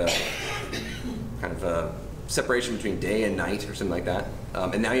kind of a separation between day and night or something like that.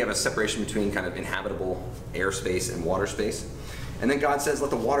 And now you have a separation between kind of inhabitable airspace and water space. And then God says,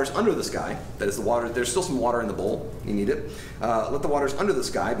 let the waters under the sky, that is the water, there's still some water in the bowl, you need it. Let the waters under the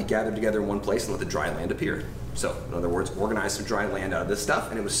sky be gathered together in one place and let the dry land appear. So, in other words, organize some dry land out of this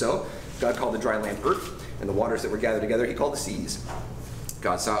stuff, and it was so. God called the dry land earth, and the waters that were gathered together he called the seas.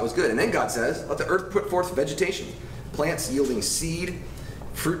 God saw it was good. And then God says, let the earth put forth vegetation, plants yielding seed,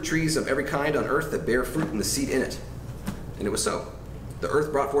 fruit trees of every kind on earth that bear fruit and the seed in it. And it was so. The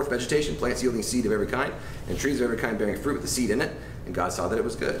earth brought forth vegetation, plants yielding seed of every kind, and trees of every kind bearing fruit with the seed in it. And God saw that it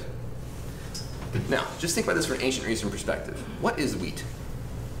was good. Now, just think about this from an ancient Eastern perspective. What is wheat?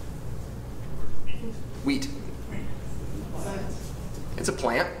 Wheat. It's a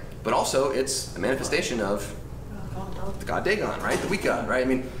plant, but also it's a manifestation of the god Dagon, right? The wheat god, right? I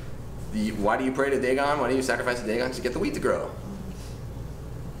mean, why do you pray to Dagon? Why do you sacrifice to Dagon? To get the wheat to grow.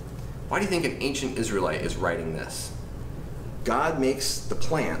 Why do you think an ancient Israelite is writing this? God makes the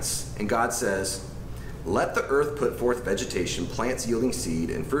plants, and God says, let the earth put forth vegetation, plants yielding seed,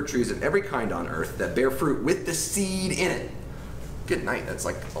 and fruit trees of every kind on earth that bear fruit with the seed in it. Good night. That's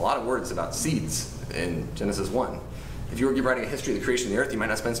like a lot of words about seeds in Genesis 1. If you were writing a history of the creation of the earth, you might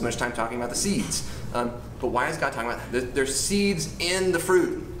not spend so much time talking about the seeds. But why is God talking about that? There's seeds in the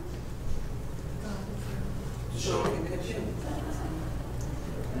fruit.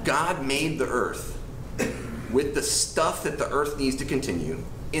 God made the earth with the stuff that the earth needs to continue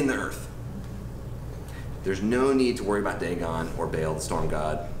in the earth. There's no need to worry about Dagon or Baal, the storm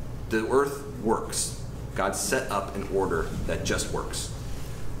god. The earth works. God set up an order that just works.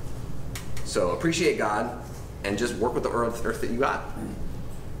 So appreciate God and just work with the earth that you got.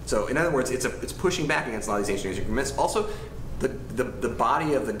 So in other words, it's pushing back against a lot of these ancient agreements. Also, the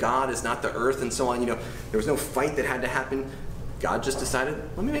body of the God is not the earth and so on. There was no fight that had to happen. God just decided,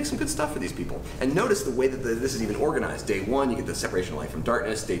 let me make some good stuff for these people. And notice the way that this is even organized. Day 1, you get the separation of light from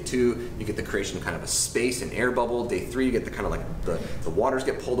darkness. Day 2, you get the creation of kind of a space and air bubble. Day 3, you get the kind of like the waters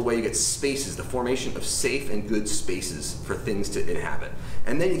get pulled away. You get spaces, the formation of safe and good spaces for things to inhabit.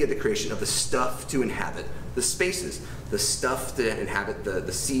 And then you get the creation of the stuff to inhabit the spaces, the stuff to inhabit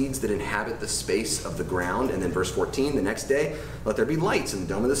the seeds that inhabit the space of the ground. And then verse 14, the next day, let there be lights in the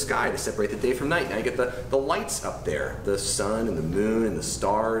dome of the sky to separate the day from night. Now you get the lights up there, the sun and the moon and the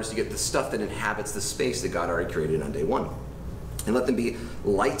stars. You get the stuff that inhabits the space that God already created on day 1. And let them be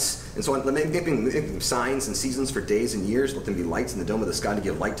lights and so on. Let them be signs and seasons for days and years. Let them be lights in the dome of the sky to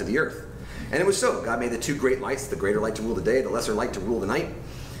give light to the earth. And it was so. God made the 2 great lights, the greater light to rule the day, the lesser light to rule the night.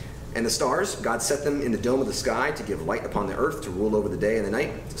 And the stars, God set them in the dome of the sky to give light upon the earth, to rule over the day and the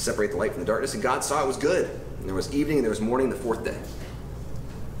night, to separate the light from the darkness. And God saw it was good. And there was evening and there was morning the 4th day.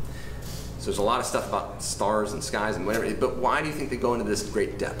 So there's a lot of stuff about stars and skies and whatever. But why do you think they go into this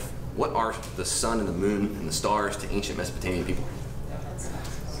great depth? What are the sun and the moon and the stars to ancient Mesopotamian people?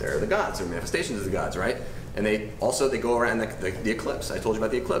 They're the gods. They're manifestations of the gods, right? And they go around the eclipse. I told you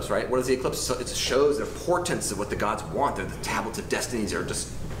about the eclipse, right? What is the eclipse? So it shows the portents of what the gods want. They're the tablets of destinies. They're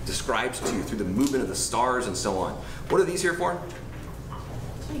just described to you through the movement of the stars and so on. What are these here for?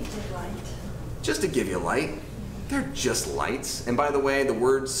 Just to give you light. They're just lights. And by the way, the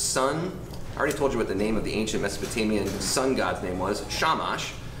word sun, I already told you what the name of the ancient Mesopotamian sun god's name was,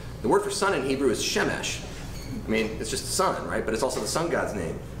 Shamash. The word for sun in Hebrew is Shemesh. I mean, it's just sun, right? But it's also the sun god's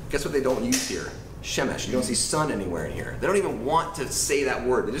name. Guess what they don't use here? Shemesh. You don't see sun anywhere in here. They don't even want to say that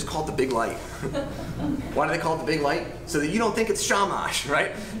word. They just call it the big light. Why do they call it the big light? So that you don't think it's Shamash,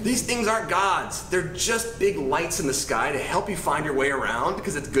 right? These things aren't gods. They're just big lights in the sky to help you find your way around,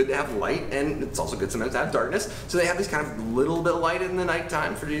 because it's good to have light, and it's also good sometimes to have darkness. So they have this kind of little bit of light in the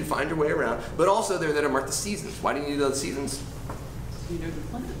nighttime for you to find your way around. But also they're there to mark the seasons. Why do you need those seasons?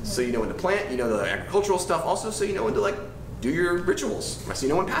 So you know when to plant, you know the agricultural stuff, also so you know when to do your rituals. So you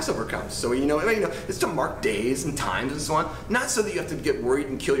know when Passover comes. So you know it's to mark days and times and so on. Not so that you have to get worried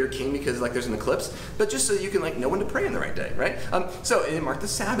and kill your king because there's an eclipse, but just so that you can know when to pray on the right day, right? So and mark the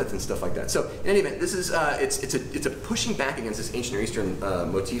Sabbath and stuff like that. So in any event, this is it's a pushing back against this ancient Near Eastern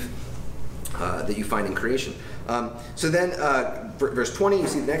motif that you find in creation. So then, verse 20, you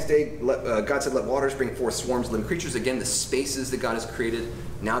see the next day, God said, let waters bring forth swarms of living creatures. Again, the spaces that God has created,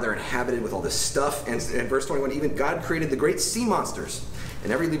 now they're inhabited with all this stuff. And verse 21, even God created the great sea monsters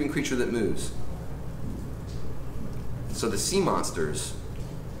and every living creature that moves. So the sea monsters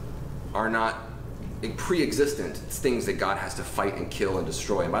are not pre-existent things that God has to fight and kill and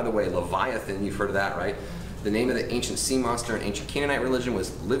destroy. And by the way, Leviathan, you've heard of that, right? The name of the ancient sea monster in ancient Canaanite religion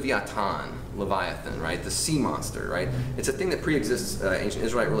was Leviathan, right? The sea monster, right? It's a thing that pre-exists ancient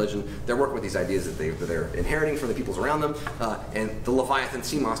Israelite religion. They're working with these ideas that they're inheriting from the peoples around them, and the Leviathan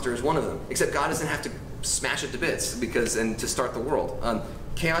sea monster is one of them. Except God doesn't have to smash it to bits and to start the world.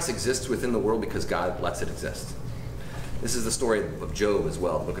 Chaos exists within the world because God lets it exist. This is the story of Job as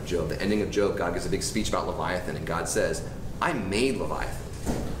well, the book of Job. The ending of Job, God gives a big speech about Leviathan, and God says, I made Leviathan.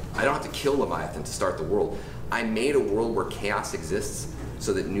 I don't have to kill Leviathan to start the world. I made a world where chaos exists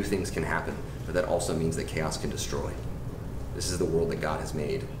so that new things can happen, but that also means that chaos can destroy. This is the world that God has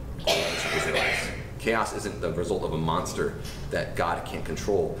made. Chaos isn't the result of a monster that God can't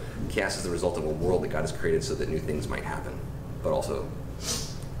control. Chaos is the result of a world that God has created so that new things might happen, but also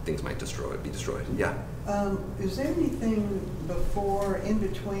things might be destroyed. Yeah? Is there anything before, in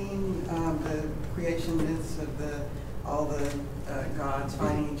between the creation myths of all the gods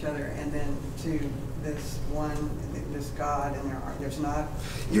fighting each other, and then to this God, and there's not...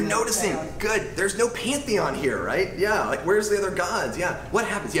 You're noticing. Chaos. Good. There's no pantheon here, right? Yeah. Where's the other gods? Yeah. What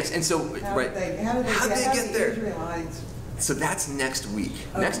happens? Yes. And so, how right. How did they get there? Israelites? So that's next week.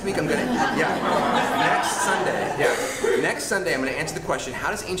 Okay. Next week I'm going to, next Sunday I'm going to answer the question, how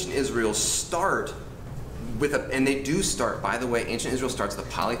does ancient Israel start with and they do start, by the way, ancient Israel starts with a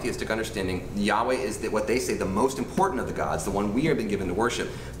polytheistic understanding. Yahweh is what they say the most important of the gods, the one we have been given to worship,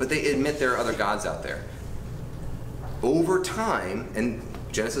 but they admit there are other gods out there. over time, and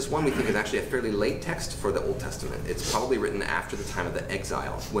Genesis 1 we think is actually a fairly late text for the Old Testament. It's probably written after the time of the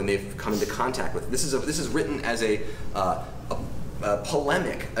exile, when they've come into contact with. This is written as a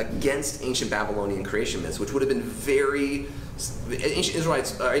polemic against ancient Babylonian creation myths, which would have been very. Ancient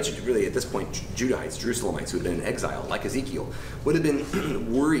Israelites, really at this point, Judahites, Jerusalemites who had been in exile, like Ezekiel, would have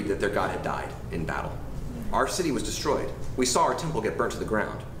been worried that their God had died in battle. Our city was destroyed. We saw our temple get burnt to the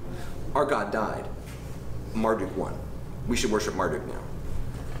ground. Our God died. Marduk won. We should worship Marduk now.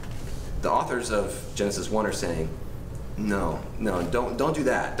 The authors of Genesis 1 are saying, no, don't do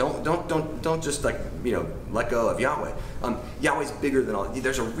that. Don't just let go of Yahweh. Yahweh's bigger than all.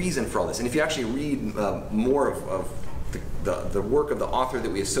 There's a reason for all this. And if you actually read more of the work of the author that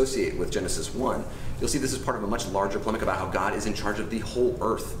we associate with Genesis 1, you'll see this is part of a much larger polemic about how God is in charge of the whole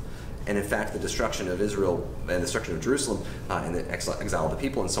earth. And in fact, the destruction of Israel and the destruction of Jerusalem and the exile of the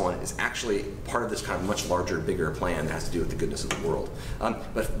people and so on is actually part of this kind of much larger, bigger plan that has to do with the goodness of the world.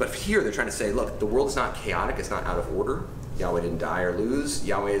 But here they're trying to say, look, the world is not chaotic, it's not out of order. Yahweh didn't die or lose.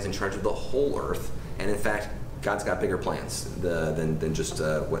 Yahweh is in charge of the whole earth. And in fact, God's got bigger plans than just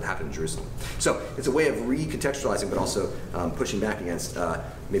what happened in Jerusalem. So it's a way of recontextualizing, but also pushing back against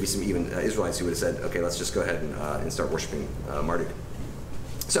maybe some even Israelites who would have said, okay, let's just go ahead and start worshiping Marduk.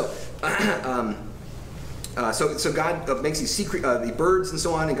 So God makes these the birds and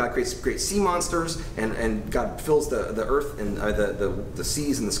so on, and God creates great sea monsters, and God fills the earth and the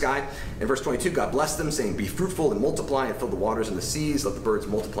seas and the sky. In verse 22, God blessed them, saying, "Be fruitful and multiply, and fill the waters and the seas. Let the birds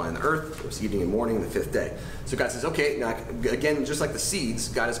multiply on the earth." It was evening and morning, the fifth day. So God says, okay, now again, just like the seeds,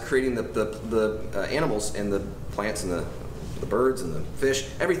 God is creating the animals and the plants and the birds and the fish,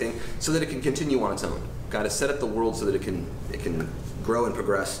 everything, so that it can continue on its own. God has set up the world so that it can grow and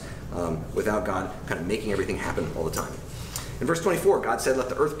progress without God kind of making everything happen all the time. In verse 24, God said, "Let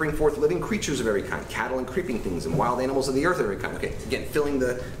the earth bring forth living creatures of every kind, cattle and creeping things, and wild animals of the earth of every kind." Okay, again, filling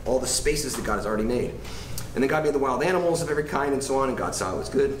all the spaces that God has already made. And then God made the wild animals of every kind and so on, and God saw it was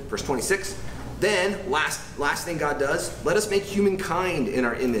good. Verse 26, then, last thing God does, "Let us make humankind in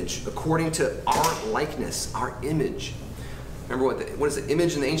our image, according to our likeness," our image. Remember what is the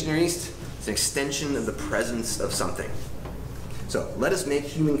image in the ancient Near East? It's an extension of the presence of something. So, let us make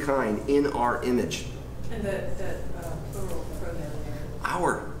humankind in our image. And the plural pronoun there.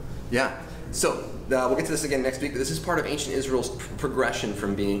 Our. Yeah. So, we'll get to this again next week, but this is part of ancient Israel's progression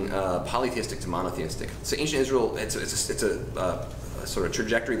from being polytheistic to monotheistic. So, ancient Israel, it's a sort of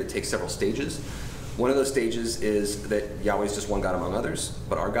trajectory that takes several stages. One of those stages is that Yahweh is just one God among others,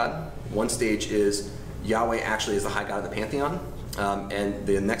 but our God. One stage is Yahweh actually is the high God of the pantheon. And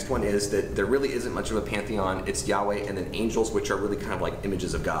the next one is that there really isn't much of a pantheon. It's Yahweh and then angels, which are really kind of like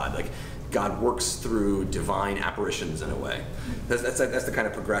images of God. Like God works through divine apparitions in a way. That's the kind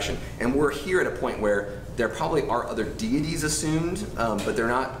of progression. And we're here at a point where there probably are other deities assumed, but they're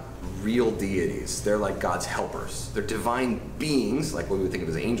not real deities. They're like God's helpers. They're divine beings, like what we would think of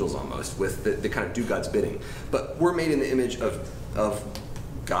as angels almost, with they kind of do God's bidding. But we're made in the image of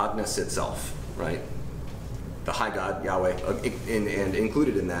Godness itself, right? The high God, Yahweh, and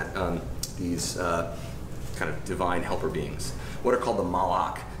included in that these kind of divine helper beings. What are called the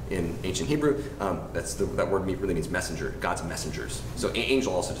malach in ancient Hebrew. That word really means messenger, God's messengers. So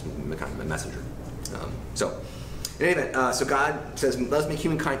angel also just means kind of a messenger. In any event, so God says, "Let us make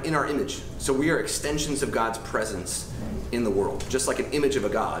humankind in our image." So we are extensions of God's presence in the world, just like an image of a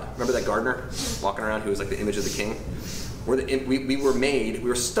God. Remember that gardener walking around who was like the image of the king? We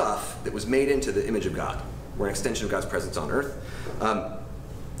were stuff that was made into the image of God. We're an extension of God's presence on earth.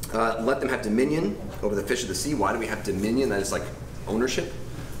 Let them have dominion over the fish of the sea. Why do we have dominion? That is like ownership,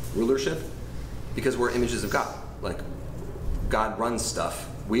 rulership, because we're images of God. Like God runs stuff.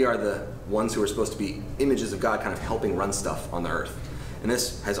 We are the ones who are supposed to be images of God, kind of helping run stuff on the earth. And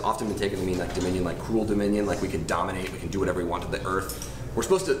this has often been taken to mean like dominion, like cruel dominion, like we can dominate, we can do whatever we want to the earth. We're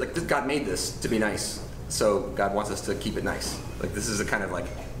supposed to, like, God made this to be nice, so God wants us to keep it nice. Like this is a kind of like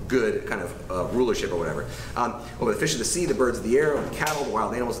good kind of rulership or whatever. Over the fish of the sea, the birds of the air, over the cattle, the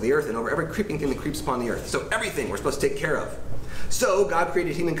wild animals of the earth, and over every creeping thing that creeps upon the earth. So everything we're supposed to take care of. So God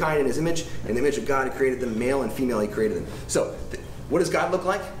created humankind in his image. In the image of God, he created them, male and female, he created them. So what does God look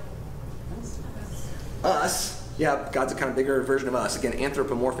like? Us. Yeah, God's a kind of bigger version of us. Again,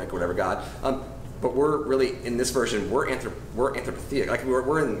 anthropomorphic or whatever, God. But we're really, in this version, we're anthropotheic. Like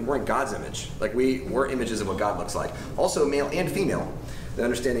we're in God's image. Like we're images of what God looks like. Also male and female. The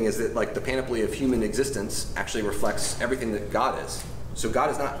understanding is that like the panoply of human existence actually reflects everything that God is. So God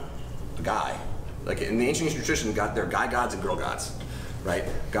is not a guy. Like in the ancient Eastern tradition, there are guy gods and girl gods. right?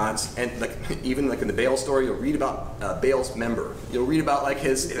 And like even like in the Baal story, you'll read about Baal's member. You'll read about like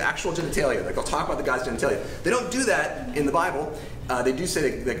his actual genitalia. Like they'll talk about the God's genitalia. They don't do that in the Bible. They do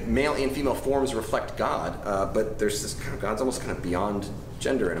say that male and female forms reflect God, but there's this kind of God's almost kind of beyond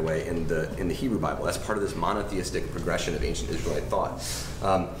gender in a way in the Hebrew Bible. That's part of this monotheistic progression of ancient Israelite thought.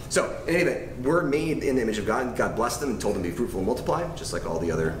 So in any event, we're made in the image of God. God blessed them and told them to be fruitful and multiply, just like all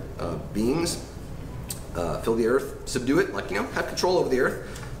the other beings. Fill the earth, subdue it, like, have control over the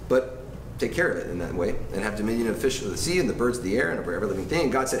earth, but take care of it in that way, and have dominion of the fish of the sea and the birds of the air and over every living thing.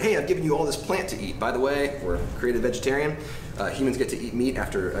 And God said, hey, I've given you all this plant to eat. By the way, we're created vegetarian. Humans get to eat meat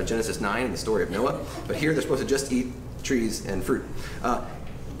after Genesis 9 in the story of Noah, but here they're supposed to just eat trees and fruit.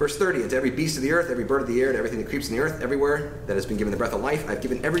 Verse 30, and to every beast of the earth, every bird of the air, and everything that creeps in the earth, everywhere that has been given the breath of life, I've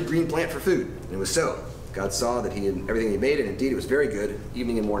given every green plant for food. And it was so. God saw that he had everything he made, and indeed it was very good,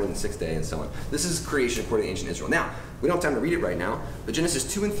 evening and morning, the sixth day, and so on. This is creation according to ancient Israel. Now, we don't have time to read it right now, but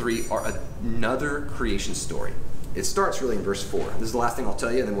Genesis 2 and 3 are another creation story. It starts really in verse 4. This is the last thing I'll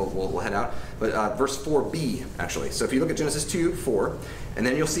tell you, and then we'll head out. But verse 4b, actually. So if you look at Genesis 2, 4, and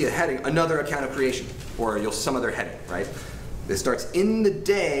then you'll see a heading, another account of creation, or you'll some other heading, right? It starts, in the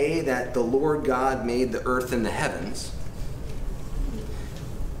day that the Lord God made the earth and the heavens.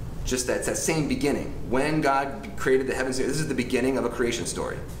 Just that same beginning. When God created the heavens, this is the beginning of a creation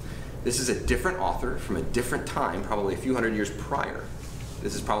story. This is a different author from a different time, probably a few hundred years prior.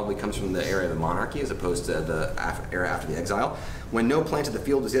 This probably comes from the era of the monarchy as opposed to the era after the exile. When no plant of the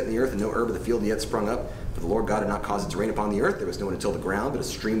field was yet in the earth and no herb of the field yet sprung up, for the Lord God had not caused it to rain upon the earth. There was no one to till the ground, but a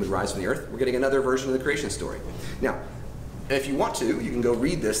stream would rise from the earth. We're getting another version of the creation story. Now, if you want to, you can go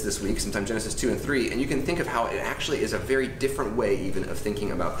read this week, sometime Genesis 2 and 3, and you can think of how it actually is a very different way even of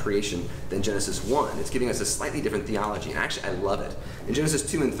thinking about creation than Genesis 1. It's giving us a slightly different theology, and actually I love it. In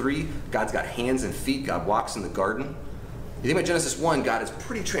Genesis 2 and 3, God's got hands and feet. God walks in the garden. You think about Genesis 1, God is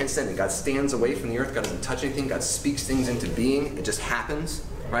pretty transcendent. God stands away from the earth. God doesn't touch anything. God speaks things into being. It just happens,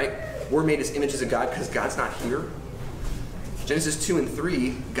 right? We're made as images of God because God's not here. Genesis 2 and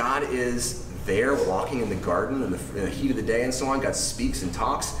 3, God is there walking in the garden in the heat of the day and so on. God speaks and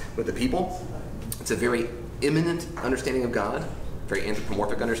talks with the people. It's a very immanent understanding of God, very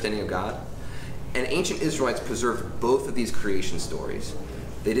anthropomorphic understanding of God. And ancient Israelites preserved both of these creation stories.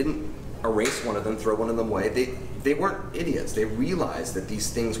 They didn't erase one of them, throw one of them away. They weren't idiots. They realized that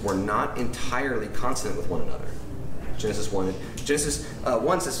these things were not entirely consonant with one another. Genesis 1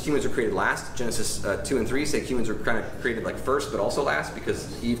 says humans were created last. Genesis 2 and 3 say humans were kind of created like first, but also last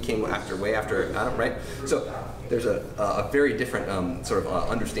because Eve came way after Adam, right? So there's a very different sort of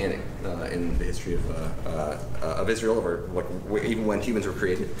understanding in the history of Israel, or even when humans were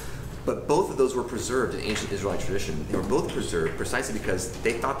created. But both of those were preserved in ancient Israelite tradition. They were both preserved precisely because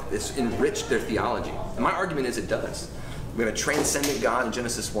they thought that this enriched their theology. And my argument is it does. We have a transcendent God in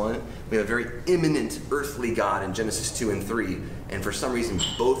Genesis 1. We have a very immanent earthly God in Genesis 2 and 3. And for some reason,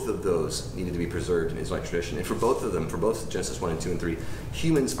 both of those needed to be preserved in Israelite tradition. And for both of them, for both Genesis 1 and 2 and 3,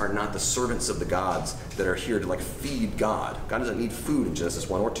 humans are not the servants of the gods that are here to like feed God. God doesn't need food in Genesis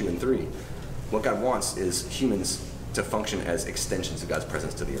 1 or 2 and 3. What God wants is humans to function as extensions of God's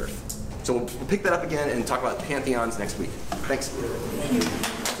presence to the earth. So we'll pick that up again and talk about pantheons next week. Thanks.